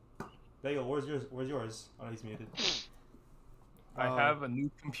 There you go. Where's yours? Where's yours? Oh, he's muted. I have a new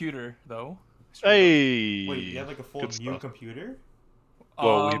computer though. Hey. Wait, you have like a full Good new stuff. computer?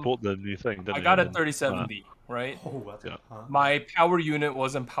 Well, he bought the new thing, didn't I he? got a And- 3070, right? Oh, that's Yeah. huh? My power unit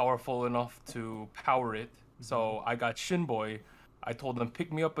wasn't powerful enough to power it, so I got Shinboy. I told them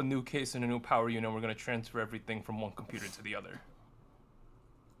pick me up a new case and a new power unit. We're gonna transfer everything from one computer to the other.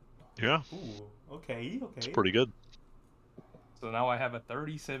 Yeah, Ooh, okay, okay. it's pretty good. So now I have a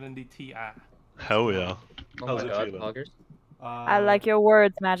 3070 Ti. Hell yeah. Oh How's my it god, feeling? poggers. I like your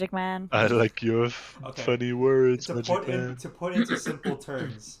words, Magic Man. I like your Okay. funny words, to Magic put Man. to put into simple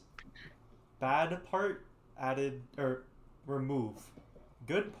terms. Bad part added or remove.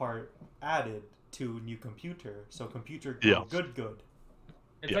 Good part added to new computer. So computer go Yeah. good.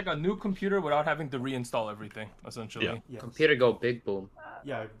 It's Yeah. like a new computer without having to reinstall everything, essentially. Yeah. Yes. Computer go big boom.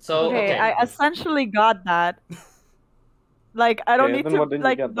 Yeah. So, Okay, okay. I essentially got that. Like, I don't Okay, need then to, what did you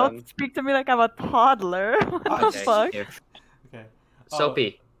like, get don't then? speak to me like I'm a toddler. What the Okay, fuck? here. Okay.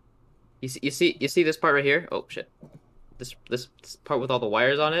 Soapy. You see this part right here? Oh shit. This part with all the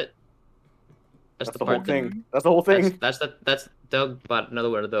wires on it? That's the the whole part thing. That's the whole thing. that's Doug bought another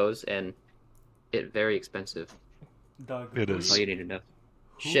one of those and it very expensive. Doug. It who is. That's all you need to know.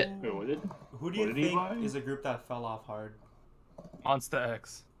 Shit. Wait, what did? Who do what you did he buy? think is a group that fell off hard? Monster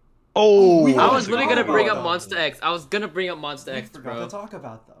X. Oh, we I haven't was literally gonna talked bring about up them. Monster X. I was gonna bring up Monster We X, forgot bro. to talk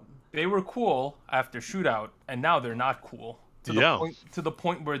about them. They were cool after Shootout, and now they're not cool. Yeah. To the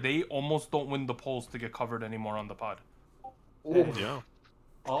point where they almost don't win the polls to get covered anymore on the pod. Hey, Yeah.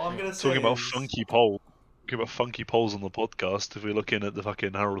 all I'm gonna say Talking about is funky polls. Talking about funky polls on the podcast. If we're looking at the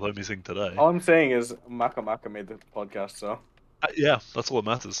fucking Harold Homie thing today. All I'm saying is Maka Maka made the podcast, so Yeah, that's all that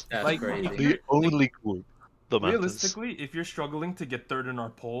matters. That's Like, crazy. The only group that matters. Realistically, if you're struggling to get third in our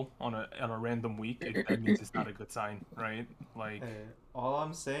poll on a random week, that means it's not a good sign, right? Like, hey, all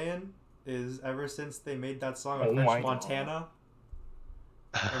I'm saying is ever since they made that song Oh with my French God. Montana,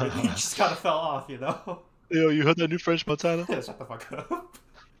 everything just kind of fell off, you know? Yo, you heard that new French Montana? Shut the fuck up.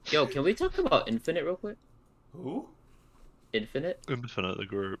 Yo, can we talk about Infinite real quick? Who? Infinite? Infinite, the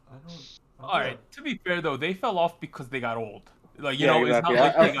group. I don't. all right. To be fair though, they fell off because they got old. Like, you Yeah, know,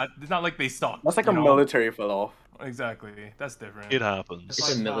 exactly. it's not like they sucked. that's like you a know? military fell off. Exactly, that's different. It happens. It's It's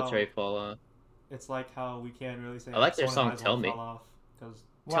like a military how- fall off. It's like how we can't really say. I like their Someone song Might As Tell Well Me. Fell off, 'cause-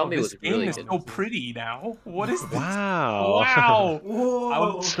 Tell Me this was game really is good. so pretty now. What is this? Wow. Wow.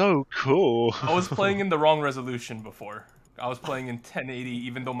 Whoa! So cool. I was playing in the wrong resolution before. I was playing in 1080,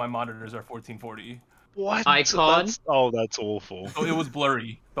 even though my monitors are 1440. What? Icon? That's awful. So it was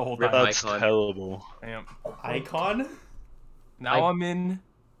blurry the whole Rip time. That's Icon. terrible. Damn. Icon. Now I'm in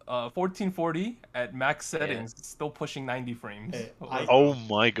 1440 at max Yeah. settings, still pushing 90 frames. Hey, Oh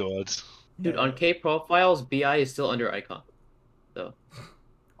my god. Dude, on K profiles, BI is still under Icon. So,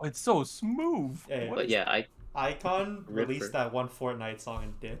 It's so smooth. Hey. What but is- yeah, Icon Ripper. released that one Fortnite song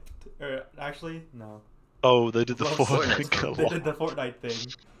and dipped. Or actually, no. Oh, they did the Love Fortnite Fortnite. They collab. did the Fortnite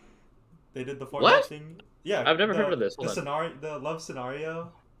thing. They did the Fortnite What? thing. Yeah. I've never heard of this. The Hold on. scenario, the love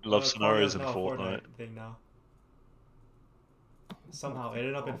scenario. Love Choreo scenarios is in now a Fortnite. thing now. Somehow it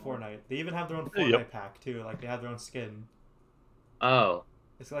ended up in Fortnite. They even have their own Yep. Fortnite pack too. Like they have their own skin. oh,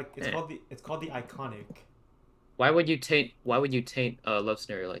 It's like Eh. it's called the Iconic. why would you taint a love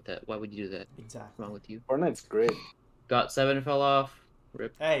scenario like that? Why would you do that? What's Exactly. wrong with you? Fortnite's great. Got 7 fell off.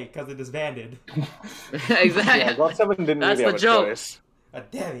 Rip. Hey, because it disbanded. Exactly. Yeah, God 7 didn't That's really the have a joke. choice.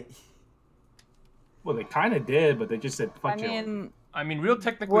 Damn it. Well, they kind of did, but they just said I mean, real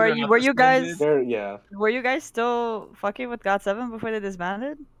technically. Were they're you- not were you guys- suspended. Yeah. were you guys still fucking with God7 before they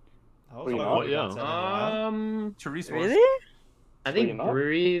disbanded? I was Were you fucking not? with Yeah. God 7, yeah. Therese was. Really? I Were you think not?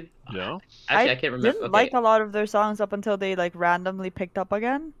 Breathe. Yeah. Actually, I can't remember. Didn't Okay, like a lot of their songs up until they like randomly picked up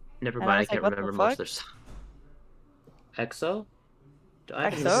again. never And mind. I I was can't like, what the remember most of their fuck? songs. EXO? I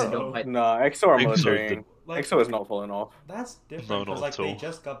don't EXO? even know why. No, EXO are EXO military. did- Like, EXO is not falling off. that's No, different because not like at they all.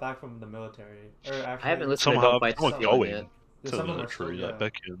 just got back from the military, or I actually, haven't listened Some to have, Don't Fight some are Stealing going yet. yeah, to the some of them are still, military, like yeah.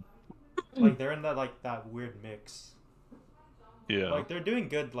 Becky. Like they're in that weird mix. Yeah. Like they're doing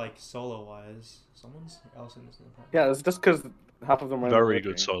good like solo wise. Someone's else in this. Yeah, it's just because half of them are in the Very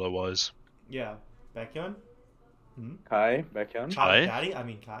military. good solo wise. Yeah, Baekhyun. Hmm? Kai, Baekhyun, Kai? Daddy. I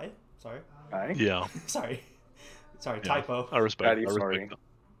mean Kai. Sorry. Kai. Yeah. Sorry. Sorry. Yeah. Typo. I respect. Daddy, I respect sorry. that.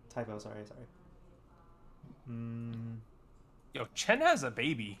 Typo. Sorry. Mm, Yo, Chen has a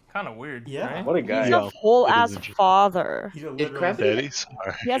baby. Kind of weird. Yeah. Right? What a guy. He's Yeah, a whole it is ass interesting. father. he's a Did literal. Gravity- Daddy,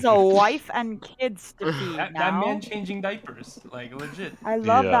 sorry. He has a wife and kids to feed That now. man changing diapers, like legit. I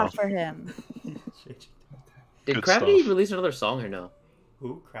love Yeah. that for him. Did Good Gravity stuff. release another song or no?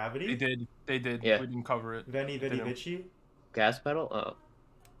 Who? Gravity. They did. They did. Yeah. We didn't cover it. Veni Vidi Didn't. Vici. Gas Pedal? Oh.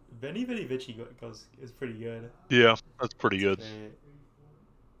 Veni Vidi Vici is pretty good. Yeah, that's pretty good. Great.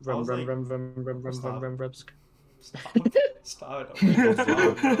 I Rum, was rum, like- rum, rum, rum, rum, Stop. rum, rum. Stop. Stop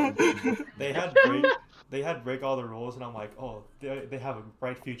it. They had break all the rules, and I'm like, oh, they have a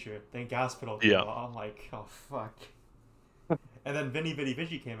bright future. Then Gas Pedal came Yeah. out. I'm like, oh fuck. And then Veni Vidi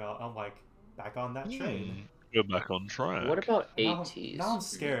Vici came out. I'm like, back on that train. Go back on track. What about Now, 80s? now I'm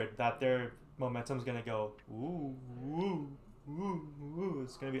scared that their momentum's gonna go ooh ooh ooh ooh.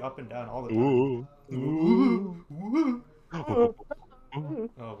 It's gonna be up and down all the time. Ooh. Ooh ooh. Ooh.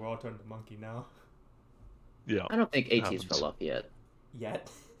 Oh, we're all turning to monkey now. Yeah. I don't think 80s Happens. fell off yet. Yet.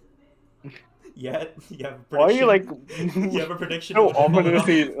 Yet. You have a Why are you like prediction? You have a prediction? so of what they're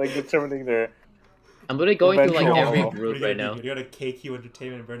ominously falling like determining their? I'm literally going through like Eventually. every What off? group What are right you gonna now. do? You're gonna KQ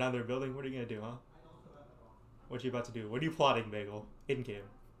Entertainment and burn down their building? What are you gonna do, huh? What you about to do? What are you plotting, Bagel? In game.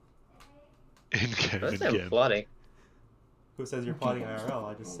 In game. That's In not game. plotting. Who says you're plotting IRL?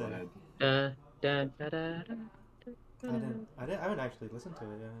 I just said. Da, da, da, da, da. I haven't actually listened to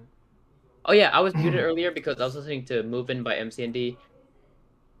it yet. Oh yeah, I was muted earlier because I was listening to Move In by MCND.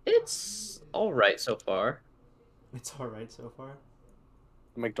 It's alright so far. It's alright so far.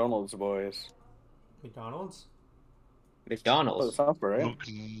 McDonald's boys. McDonald's? Oh, McDonald's. that sounds right.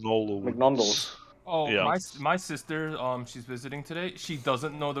 McNolls. McDonald's. Oh, Yeah. my sister, she's visiting today. She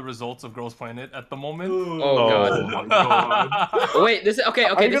doesn't know the results of Girls Planet at the moment. Ooh. Oh, God. Oh my god. Wait, this is okay.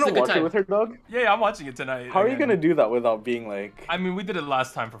 Are Okay, you this is a gonna good watch it time. with her, dog? Yeah, I'm watching it tonight. How are you again. gonna do that without being like? I mean, we did it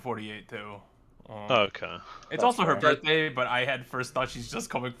last time for 48 too. Okay. It's That's also her fair. birthday, but I had first thought she's just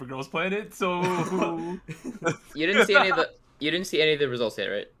coming for Girls Planet, so You didn't see any of the. You didn't see any of the results yet,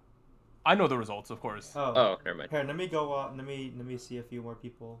 right? I know the results, of course. Oh, never mind. Here, let me go. Let me see a few more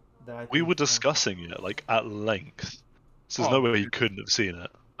people that I. We think- were discussing it like at length. So there's Oh. no way you couldn't have seen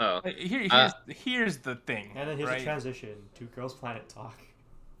it. Oh, Here's the thing. And then here's right? a transition to Girls Planet talk.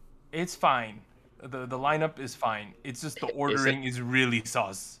 It's fine. The lineup is fine. It's just the Is it? ordering is really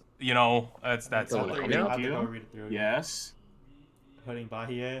sus. You know, that's I have to all. go You read- know? I have to go read it through. Yes. Putting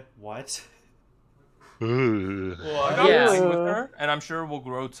Bahia. What? Ooh. I got Yeah. along with her, and I'm sure we'll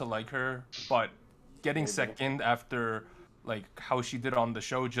grow to like her. But getting second after like how she did on the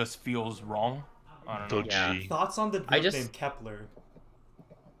show just feels wrong. I don't know. Dodgy. Yeah. Thoughts on the group I just- named Kepler?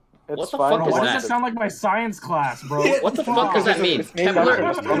 It's What the fine. fuck Bro, is why that? does that sound like my science class, bro? What the fuck does that mean? It's named after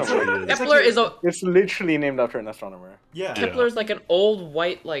an Kepler. astronomer. Kepler is a. It's literally named after an astronomer. Yeah. Yeah. Kepler is like an old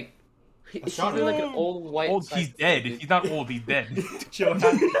white like. He's Astronomer. like an old white. Old, he's dead. He's not old, he's dead.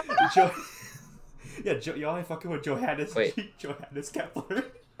 Y'all ain't fucking with Johannes. Wait. Johannes Kepler.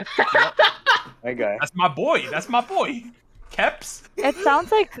 That guy. That's my boy. That's my boy. Keps. It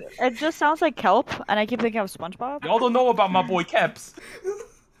just sounds like kelp, and I keep thinking of SpongeBob. Y'all don't know about my boy Keps.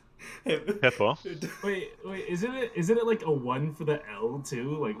 Pepper. Wait, isn't it like a 1 for the L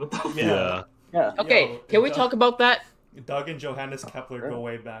too? Like what the? Yeah. Yeah. Okay, Yo, can we Doug- talk about that? Doug and Johannes Kepler go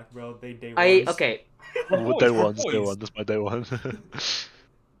way back, bro. They day I ones. okay. Well, day one. That's my day one.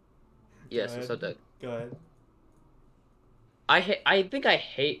 Yes, Go so ahead. Doug. Go ahead.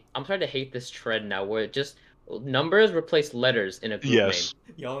 I'm starting to hate this trend now where it just numbers replace letters in a group Yes.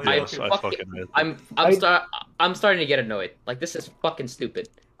 Y'all ain't Yes, fucking- I fucking hate name. I'm starting to get annoyed. Like this is fucking stupid.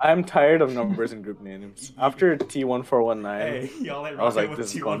 I'm tired of numbers and group names. After T1419, Hey, y'all ain't I was rocking like, with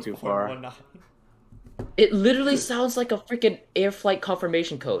this has gone too far. T1419. It literally sounds like a freaking air flight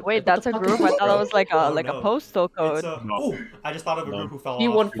confirmation code. Wait, Like, what that's the a fuck group? is I this, thought bro? it was like a Oh, like no. a postal code. It's a, No. oh, I just thought of a No. group who fell off.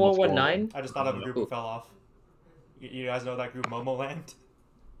 T1419. I just thought of a group who fell off. You guys know that group Momoland?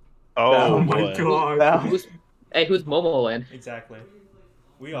 Oh, Oh my boy. god. Now, Who's Momoland? Exactly.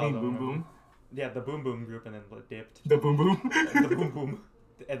 We You all mean know Boom him. Boom? Yeah, the Boom Boom group, and then it dipped. The Boom Boom. The Boom Boom,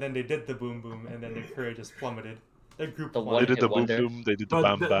 and then they did the Boom Boom, and then their career just plummeted. Their group The They plummeted. did the Wonder. boom boom. They did the But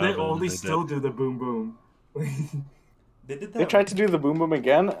bam bam. they and only then still they do the Boom Boom. They did that. They tried to do the Boom Boom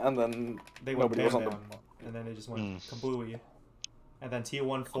again, and then They went nobody Bam was on Bam, and then they just went Mm. kablooey, and then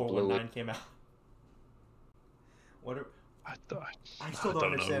T1419 came out. What? I still don't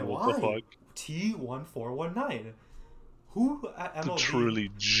understand know why. what the fuck. T1419. Who at The MLB?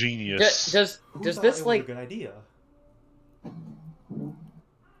 truly genius. Does who does thought this it was like a good idea?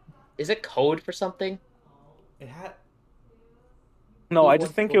 is it code for something? It had. No, I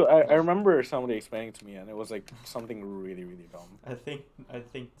just think I T1419. remember somebody explaining to me, and it was like something really, really dumb. I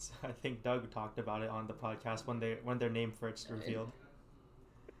think Doug talked about it on the podcast when their name first revealed.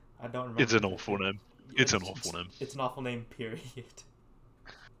 I don't remember. It's an awful name. It's an awful name. It's an awful name. Period.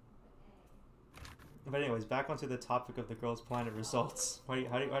 But anyways, back onto the topic of the Girls Planet results. How do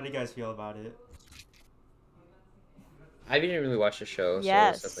you guys feel about it? I didn't really watch the show,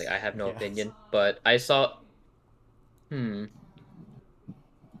 Yes. so it's like I have no Yes. opinion. But I saw.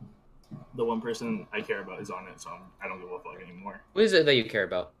 The one person I care about is on it, so I don't give a fuck anymore. Who is it that you care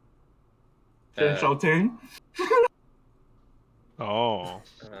about? Chen Xiaoting. Oh.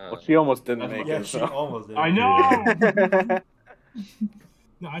 Well, she almost didn't make Yeah, it. she So. almost did. I know. Yeah.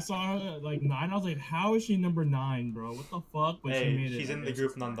 No, I saw her at like 9. I was like, how is she number 9, bro? What the fuck? But she Hey, made it. she's in the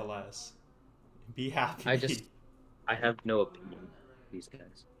group nonetheless. Be happy. I have no opinion of these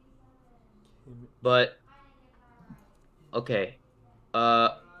guys. But okay.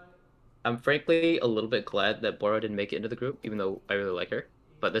 I'm frankly a little bit glad that Bora didn't make it into the group, even though I really like her.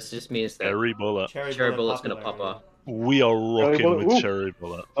 But this just means that Cherry bullet. Cherry Bullet's gonna pop off. We are rocking Bullet, with woo. Cherry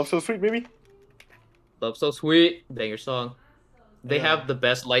bullet. I'm so sweet, baby. Love So Sweet, banger song. They Yeah. have the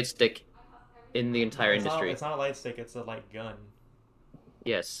best light stick in the entire industry. It's not a light stick. It's a light gun.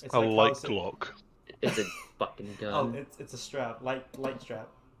 Yes, It's A like how light it's- Glock. it's a fucking gun. Oh, it's a strap, light strap.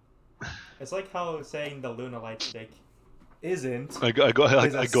 It's like how saying the Luna light stick isn't. I got it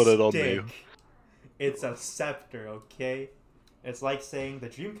on me. stick. It's a scepter, okay? It's like saying the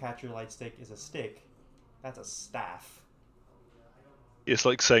Dreamcatcher light stick is a stick. That's a staff. It's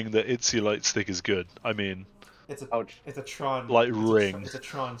like saying that Itzy light stick is good. I mean, It's a Ouch. It's a Tron. Like it's ring. It's a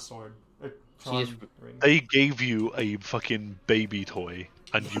Tron sword. A She Tron is- ring. they gave you a fucking baby toy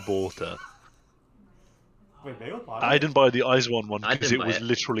and you bought it. Wait, Bagel bought I it? didn't buy the Eiswan one I because didn't it buy was it.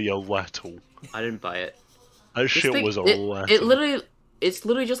 literally a rattle. I didn't buy it. That This shit thing- was a it rattle. it's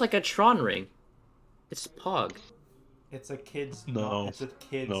literally just like a Tron ring. It's Pog. It's a kid's. No. It's a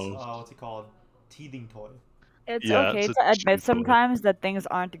kid's. No. What's it called? Teething toy. It's Yeah, okay it's to a admit cheap toy. sometimes that things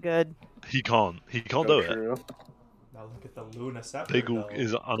aren't good. He can't do So it. true. Now look at the Luna scepter. Bagel though.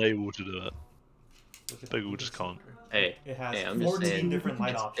 is unable to do it. Look at the Bagel Luna just can't. scepter. Hey, It has hey, I'm just 14 saying. different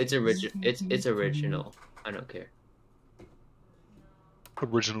light options. It's original. I don't care.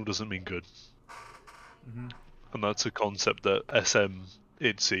 Original doesn't mean good. Mhm. And that's a concept that SM,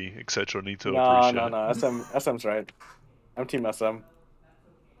 ITZY, etc. need to No, appreciate. SM's right. I'm Team SM.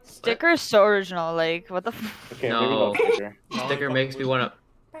 Sticker's so original. Like, what the? Okay, No. maybe not sticker. No, Sticker fuck makes me with- wanna.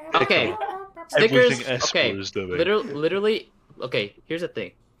 Okay, Everything stickers. Esper Okay, is doing. literally. Okay, here's the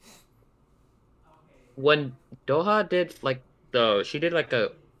thing. When Doha did she did like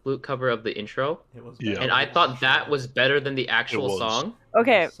a flute cover of the intro, It was Yeah. better and I than thought the that show. was better than the actual was. song.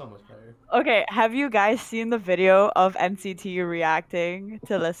 Okay, It was so much better. okay. Have you guys seen the video of NCT reacting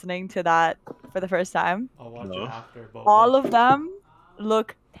to listening to that for the first time? I'll watch No. it after. But All what- of them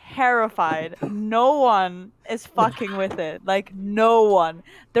look terrified. No one is fucking with it. Like, no one.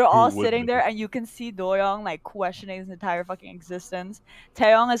 They're all Who sitting wouldn't there, be? and you can see Doyoung like questioning his entire fucking existence.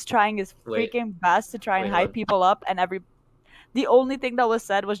 Taeyong is trying his Wait. freaking best to try and Wait, hype what? people up, and the only thing that was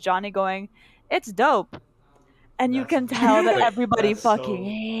said was Johnny going, "It's dope," and you That's- can tell that Wait, everybody that's fucking so-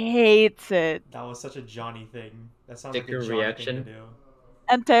 hates it. That was such a Johnny thing. That sounds like Sticker a Johnny reaction. thing to do.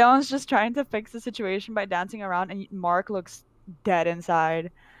 And Taeyong's just trying to fix the situation by dancing around, and Mark looks dead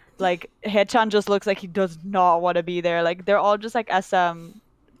inside. Like, Haechan just looks like he does not want to be there. Like, they're all just like, SM,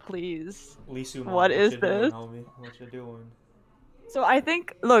 please. Lee Soo-man, What is you this? Doing, homie? What you doing? So I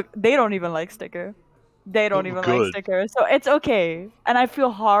think, look, they don't even like Sticker. They don't even like Good. Sticker. So it's okay. And I feel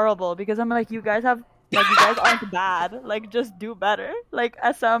horrible because I'm like, you guys aren't bad. Like, just do better. Like,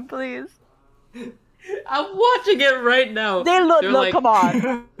 SM, please. I'm watching it right now. They look, They're look, like, come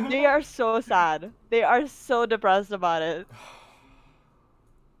on. They are so sad. They are so depressed about it.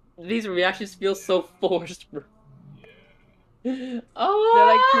 These reactions feel so forced, bro. They're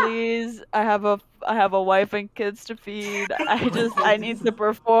Oh, like, please, I have a wife and kids to feed. I need to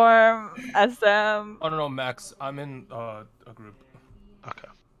perform. SM. Oh no, Max, I'm in a group. Okay.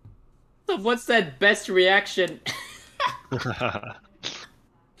 Someone said best reaction.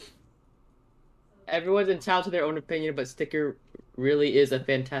 Everyone's entitled to their own opinion, but Sticker really is a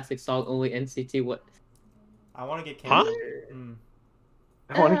fantastic song. Only NCT. What? I want to get Huh? canceled. Mm.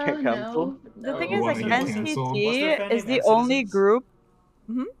 I want to get canceled. The thing You is, wanna like, get canceled? What's their NCT fan is name? the End only Citizens? group.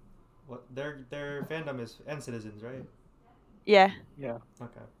 What their fandom is End Citizens, right? Yeah. Yeah.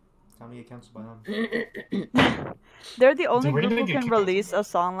 Okay. Time to get canceled by them. They're the only we're group gonna who get can canceled. release a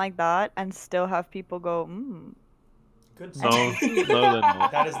song like that and still have people go, Good No, song. no, they're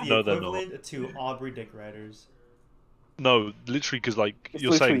not. That is the No, they're not. equivalent to Aubrey Dick Riders. No, literally, because like It's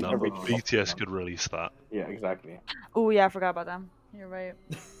you're saying literally that, every but BTS could release that. Yeah, exactly. Oh yeah, I forgot about them. You're right.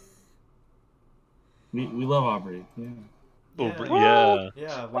 We love Aubrey. Yeah. Aubrey, What?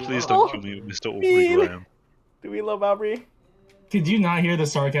 Yeah, we Please love don't kill me, Aubrey. Mr. Aubrey Mean. Graham. Do we love Aubrey? Could you not hear the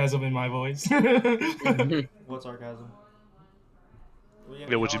sarcasm in my voice? What sarcasm?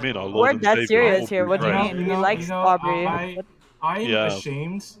 Yeah, what do you mean? Our We're Lord and dead Savior, serious here. Aubrey What do you Graham. mean? We like Aubrey. I'm Yeah.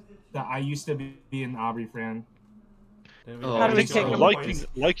 ashamed that I used to be an Aubrey fan. Oh, How do I we think take him?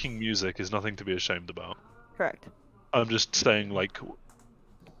 liking music is nothing to be ashamed about. Correct. I'm just saying, like,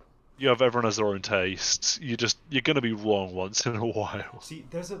 you have everyone has their own tastes. You're gonna be wrong once in a while. See,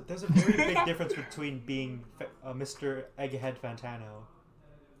 there's a very big difference between being Mr. Egghead Fantano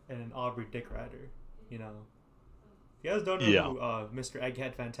and an Aubrey Dick Rider. You know, if you guys don't know who Mr.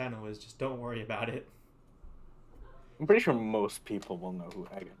 Egghead Fantano is, just don't worry about it. I'm pretty sure most people will know who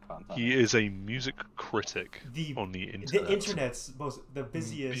Egghead Fantano is. He is a music critic on the internet. The internet's the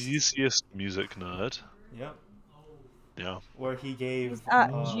busiest music nerd. Yep. Yeah. Where he gave He's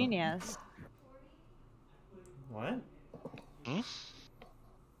genius. What? Hmm?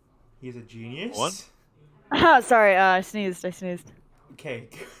 He's a genius? What? Sorry, I sneezed. Okay.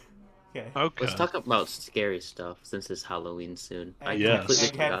 Okay. Let's talk about scary stuff since it's Halloween soon. I Yes. completely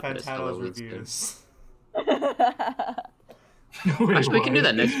Egghead forgot that it's Fantano's Halloween reviews. Soon. Actually, we can do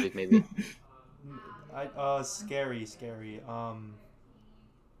that next week, maybe. Scary.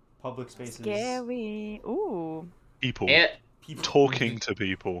 Public spaces. Scary. Ooh. People. And Talking to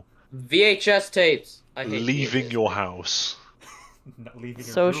people. VHS tapes. I hate Leaving VHS your tapes. house. Not leaving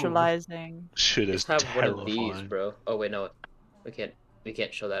your room. Socializing. Shit is Just have terrifying. one of these, bro. Oh wait, no, we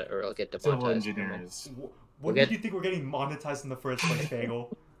can't show that, or it'll get Civil demonetized. engineers. When did you think we're getting monetized in the first place,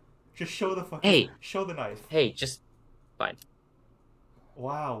 Bagel? Just show the fucking. Hey. Show the knife. Hey, just fine.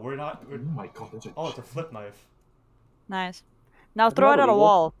 Wow, we're not. Oh my god, there's a Oh, it's a flip knife. Nice. Now throw it at a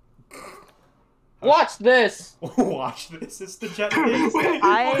wall. Watch this. Watch this. It's the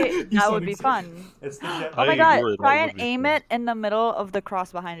jetpack. That would be fun. It's the jetpack. Oh my I god! agree, that Try would and be aim fun. it in the middle of the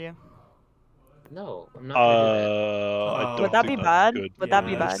cross behind you. No, I'm not gonna do I don't Would that think be that's bad? good. Would that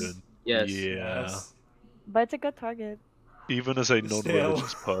be Yes. bad? that. Yes. Yeah. Yes. But it's a good target. Even as a Still.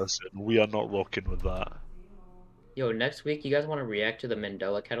 non-religious person, we are not rocking with that. Yo, next week you guys want to react to the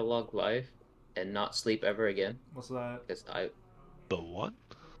Mandela Catalog live and not sleep ever again? What's that? Because The what?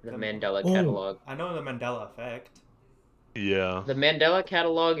 the Mandela Oh. Catalog. I know the Mandela effect. Yeah. The Mandela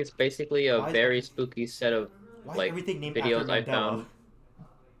Catalog is basically a Why is very every- spooky set of Why is like everything named videos after I Mandela? found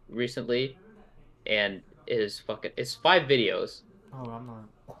recently, and it's 5 videos, Oh, I'm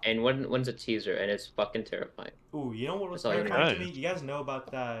not. and one's a teaser, and it's fucking terrifying. Ooh, you know what was That's all you terrifying to need. me? You guys know about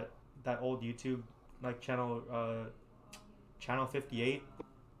that old YouTube channel channel 58?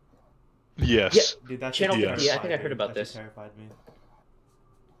 Yes. Dude, that Channel shit 58, I think I terrified heard me. about That shit this. terrified me.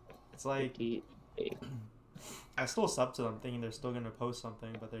 It's like 58. I still sub to them, thinking they're still gonna post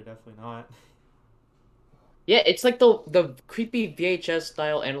something, but they're definitely not. Yeah, it's like the creepy VHS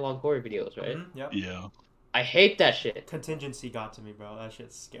style analog horror videos, right? Yep. Yeah. I hate that shit. Contingency got to me, bro. That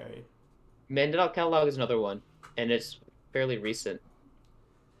shit's scary. Mandela Catalog is another one, and it's fairly recent.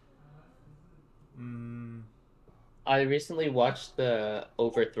 I recently watched the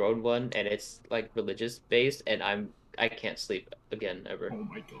Overthrown one, and it's like religious based, and I can't sleep again ever. Oh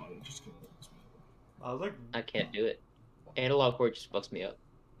my god, I just killed this. I was like, I can't do it. Analog horror just fucks me up.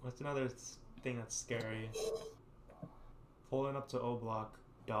 what's another thing that's scary? Pulling up to O Block,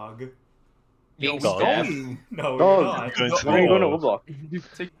 dog. Being Dog. stabbed. No, Dog. you're not. Going to Why are you going to war. O-Block?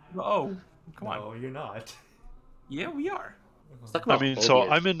 Oh, come on. No, you're not. Yeah, we are. Let's talk I about mean, so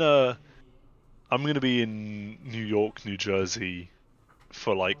phobias. I'm gonna be in New York, New Jersey,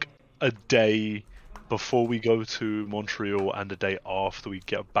 for like a day before we go to Montreal and a day after we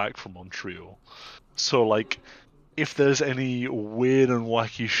get back from Montreal. So like, if there's any weird and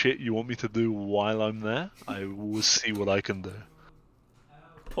wacky shit you want me to do while I'm there, I will see what I can do.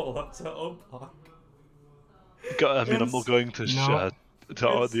 Pull up to O Block. I'm not going to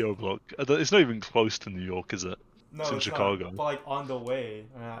No. the O Block. It's not even close to New York, is it? No, It's in it's Chicago. not. But like on the way,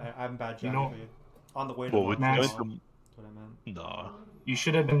 I'm bad You know- geography. On the way to Well, we're Montreal. going That's to... what I meant. No. You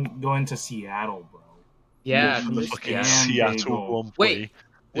should have been going to Seattle, bro. Yeah, You For the need fucking and Seattle bagel. Grand Wait,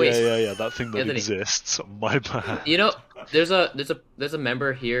 Prix. wait. Yeah, that thing that Anthony. exists. My bad. You know, there's a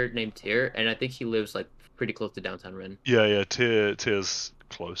member here named Tyr, and I think he lives like pretty close to downtown Ren. Yeah, Tier's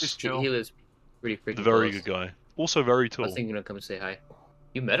close. Just He, chill. he lives pretty freaking Very close. good guy. Also very I tall. was thinking to come and say hi.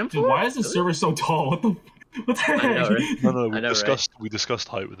 You met him? Dude, why is the server so tall? What the heck? I know, right? No, I know, right? we discussed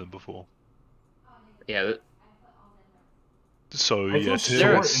height with him before. Yeah, So I yeah, feel Tier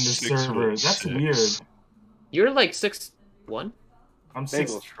short is in the 6 server. foot That's 6. weird. you're like 6'1". I'm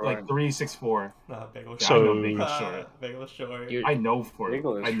Bagel's like short. 3'6'4". Nah, Bagel Yeah, So- I know Bagel's short. Bagel short. You're- I know for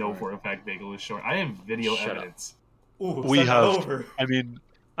Bagel is I know short. for a fact Bagel is short. I have video Shut up. evidence. Ooh, We send that have- over.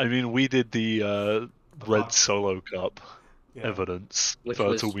 I mean, we did the Red Fuck. Solo Cup Yeah. evidence. Which So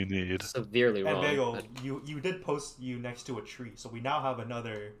that's was all we need. severely And wrong. Bagel, but- you did post you next to a tree, so we now have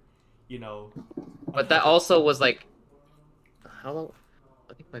another, you know. But that also was like, how long?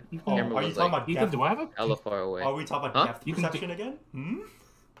 I think my Oh, camera are you was talking like about Ethan, depth? do I have a hella far away. Are we talking about Huh? depth You can perception again? Hmm?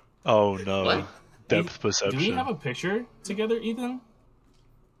 Oh no. What? Depth Do we perception. have a picture together, Ethan?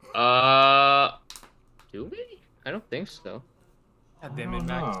 Do we? I don't think so. God damn I it, don't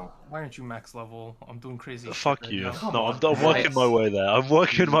Max. know. Why aren't you max level? I'm doing crazy shit Fuck right you. now. Come No, on, I'm working Max. my way there. I'm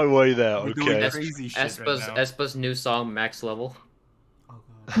working my way there, We're doing okay? crazy shit right now. Espa's new song, Max Level. Oh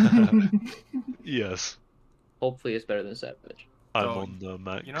god. Yes. Hopefully it's better than Savage. I'm So, on the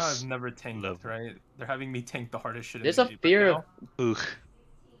max. You know I've never tanked, level. right? They're having me tank the hardest shit in There's the a game fear right of Ugh.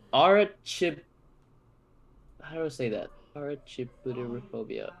 Arachip. How do I say that?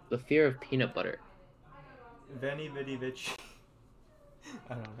 Arachibutyrophobia. The fear of peanut butter. Veni Vidi Vici.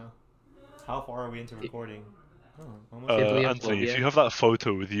 I don't know. How far are we into recording? Oh, almost. Bibliophobia. Anthony, if you have that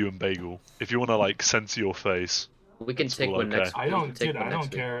photo with you and Bagel, if you want to like censor your face, We can It's take all one okay. next. I we can don't, take dude. one I next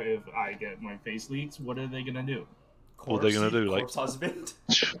don't week. care if I get my face leaks. What are they gonna do? What are they gonna do, like- Corpse husband?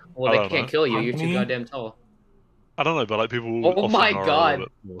 Well, I they don't can't know. kill you. You're too Anthony? goddamn tall. I don't know, but like people Oh often my are a God.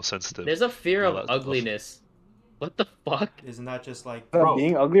 little bit more sensitive. There's a fear Yeah, of that stuff. ugliness. What the fuck? Isn't that just like Bro.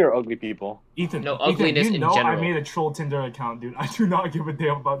 Being ugly or ugly people? Ethan, No, Ethan, ugliness you in know general. I made a troll Tinder account, dude. I do not give a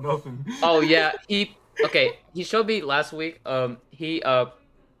damn about nothing. Oh yeah, he showed me last week.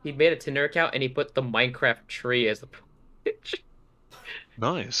 He made a Tinder account and he put the Minecraft tree as the picture.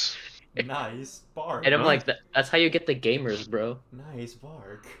 Nice. nice bark? And I'm Right. like, that's how you get the gamers, bro. Nice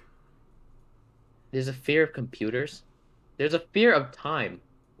bark. There's a fear of computers. There's a fear of time.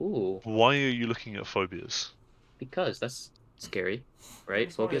 Ooh, Why are you looking at phobias? because that's scary, I right?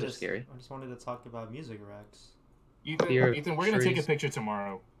 just wanted Phobias are to- scary. I just wanted to talk about music racks. Fear of Ethan, we're gonna take a trees. picture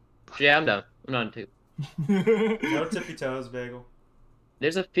tomorrow. Yeah, I'm down. I'm not too. No tippy toes, Bagel.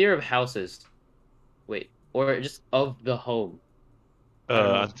 There's a fear of houses. Wait, or just of the home. I don't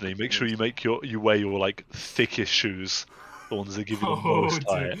know. Anthony, make sure you wear your like thickest shoes, the ones that give you the Oh, most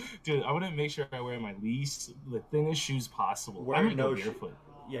height. dude, I want to make sure I wear my least, the thinnest shoes possible. Wear I might no go shoe- barefoot.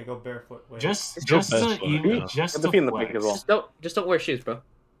 Yeah, go barefoot. Wait. Just Go to barefoot, even, yeah. just Put the to feet in the flex. pink as well. Just don't wear shoes, bro.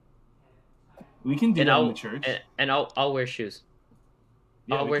 We can do And that in I'll the church. and I'll wear shoes.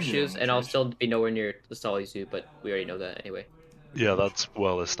 Yeah, I'll we wear can do that in shoes the and I'll church. still be nowhere near the stall you do, but we already know that anyway. Yeah, that's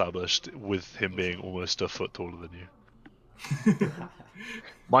well established with him being almost a foot taller than you.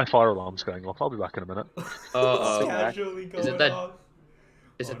 My fire alarm's going off. I'll be back in a minute. Uh-oh. Casually Is it going that- off.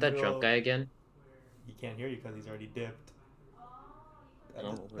 Is Oh, it that no. drunk guy again? He can't hear you because he's already dipped.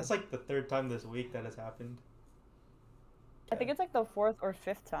 Oh, That's like the third time this week that has happened. I think it's like the 4th or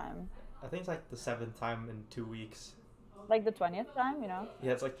 5th time. I think it's like the 7th time in 2 weeks. Like the 20th time, you know?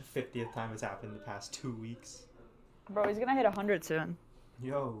 Yeah, it's like the 50th time it's happened in the past 2 weeks. Bro, he's gonna hit 100 soon.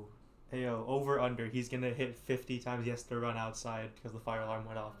 Yo, hey yo, over under. He's gonna hit 50 times. He has to run outside because the fire alarm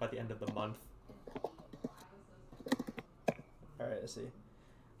went off by the end of the month. Alright, let's see.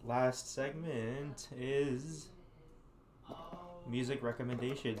 Last segment is music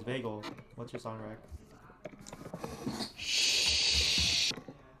recommendations. Bagel, what's your song rec?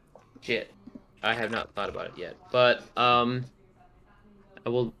 Shit. I have not thought about it yet. But I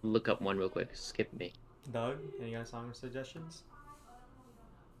will look up one real quick. Skip me. Doug, any got song suggestions?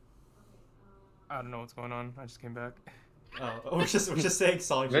 I don't know what's going on. I just came back. Oh, we're just saying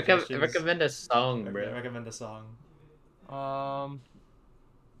song suggestions. Recommend a song, bro. Recommend a song.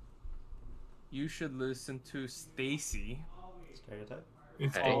 You should listen to Stacy. Stereotype.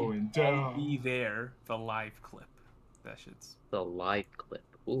 It's Hey. going I'll down. Be There, the live clip. That shit's. The live clip.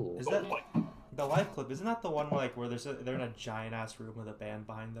 Ooh. Is that the live clip? Isn't that the one where they're in a giant ass room with a band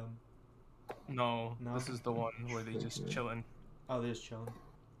behind them? No, No? this is the one where they just chilling. Oh, they're just chilling.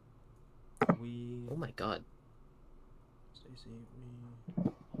 We Oh my god.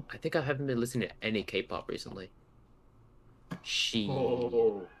 I think I haven't been listening to any K-pop recently.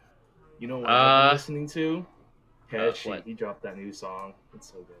 Oh, you know what I've been listening to? Keshi. What? He dropped that new song.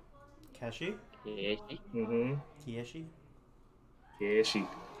 It's so good. Keshi? Keiichi? Mm-hmm. Kieshi? Keshi.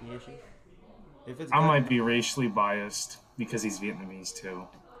 Kieshi? If it's I good- might be racially biased because he's Vietnamese too.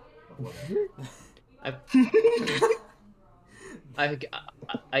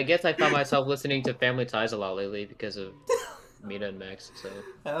 I guess I found myself listening to Family Ties a lot lately because of Mina and Max. So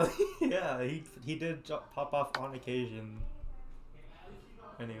yeah, he did pop off on occasion.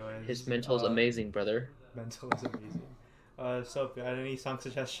 Anyways, his mental's amazing, brother. Mental is amazing. So got any song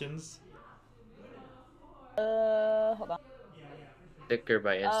suggestions? Hold on. Victor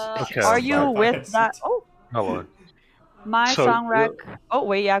by NC. Okay, Are I'm you back. with that? Oh, Hello. my So, song rec. Oh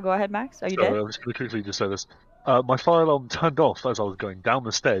wait, yeah, go ahead, Max. Are you Sorry, dead? I was going to quickly just say this. My fire alarm turned off as I was going down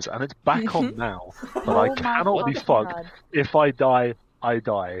the stairs, and it's back on now. But I Oh my cannot be fucking fucked. god. If I die, I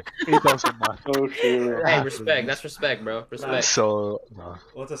die. It doesn't matter. Oh shoot. Hey, respect. That's respect, bro. Respect. So, no.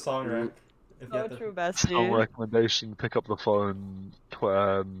 What's a song rec? If you So have to- true, Song bestie. recommendation, pick up the phone,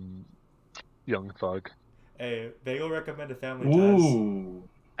 Young Thug. Hey, Bagel recommended Family Ties. Ooh.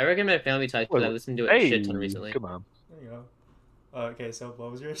 I recommend Family Ties because I listened to it a shit ton recently. Come on. There you go. Okay, so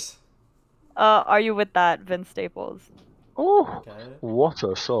what was yours? Are you with that, Vince Staples? Oh, Okay. what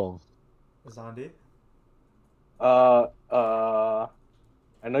a song. Zandi? I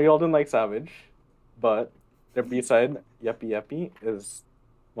know y'all didn't like Savage, but their B-side, Yuppie Yuppie, is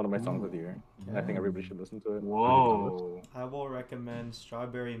one of my songs of the year. And I think everybody should listen to it. Whoa. I will recommend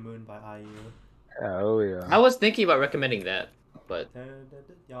Strawberry Moon by IU. Oh, yeah. I was thinking about recommending that, but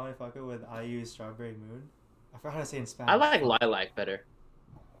Y'all wanna fuck it with IU's Strawberry Moon? I forgot how to say it in Spanish. I like Lilac better.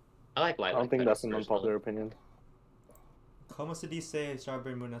 I like Lilac. I don't think better, that's an unpopular opinion. ¿Cómo se dice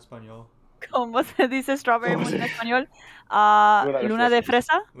Strawberry Moon en español? ¿Cómo se dice strawberry moon en español? Luna de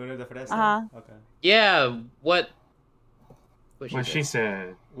fresa. Luna de fresa? Uh-huh. Okay. Yeah, what She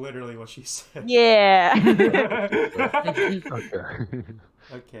said. Literally what she said. Yeah. Okay.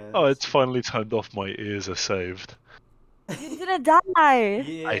 Okay. Oh, it's finally turned off. My ears are saved. You didn't die.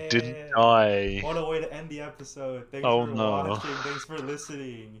 Yeah. I didn't die. What a way to end the episode. Thanks Oh, for no. watching. Thanks for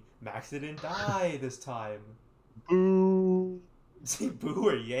listening. Max didn't die this time. Boo. See, boo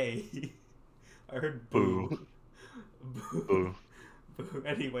or yay? I heard boo. Boo. Boo.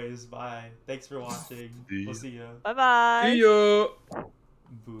 Anyways, bye. Thanks for watching. We'll see ya. Bye bye. See ya.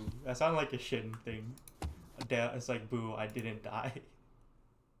 Boo. That sounded like a shitting thing. It's like, boo, I didn't die.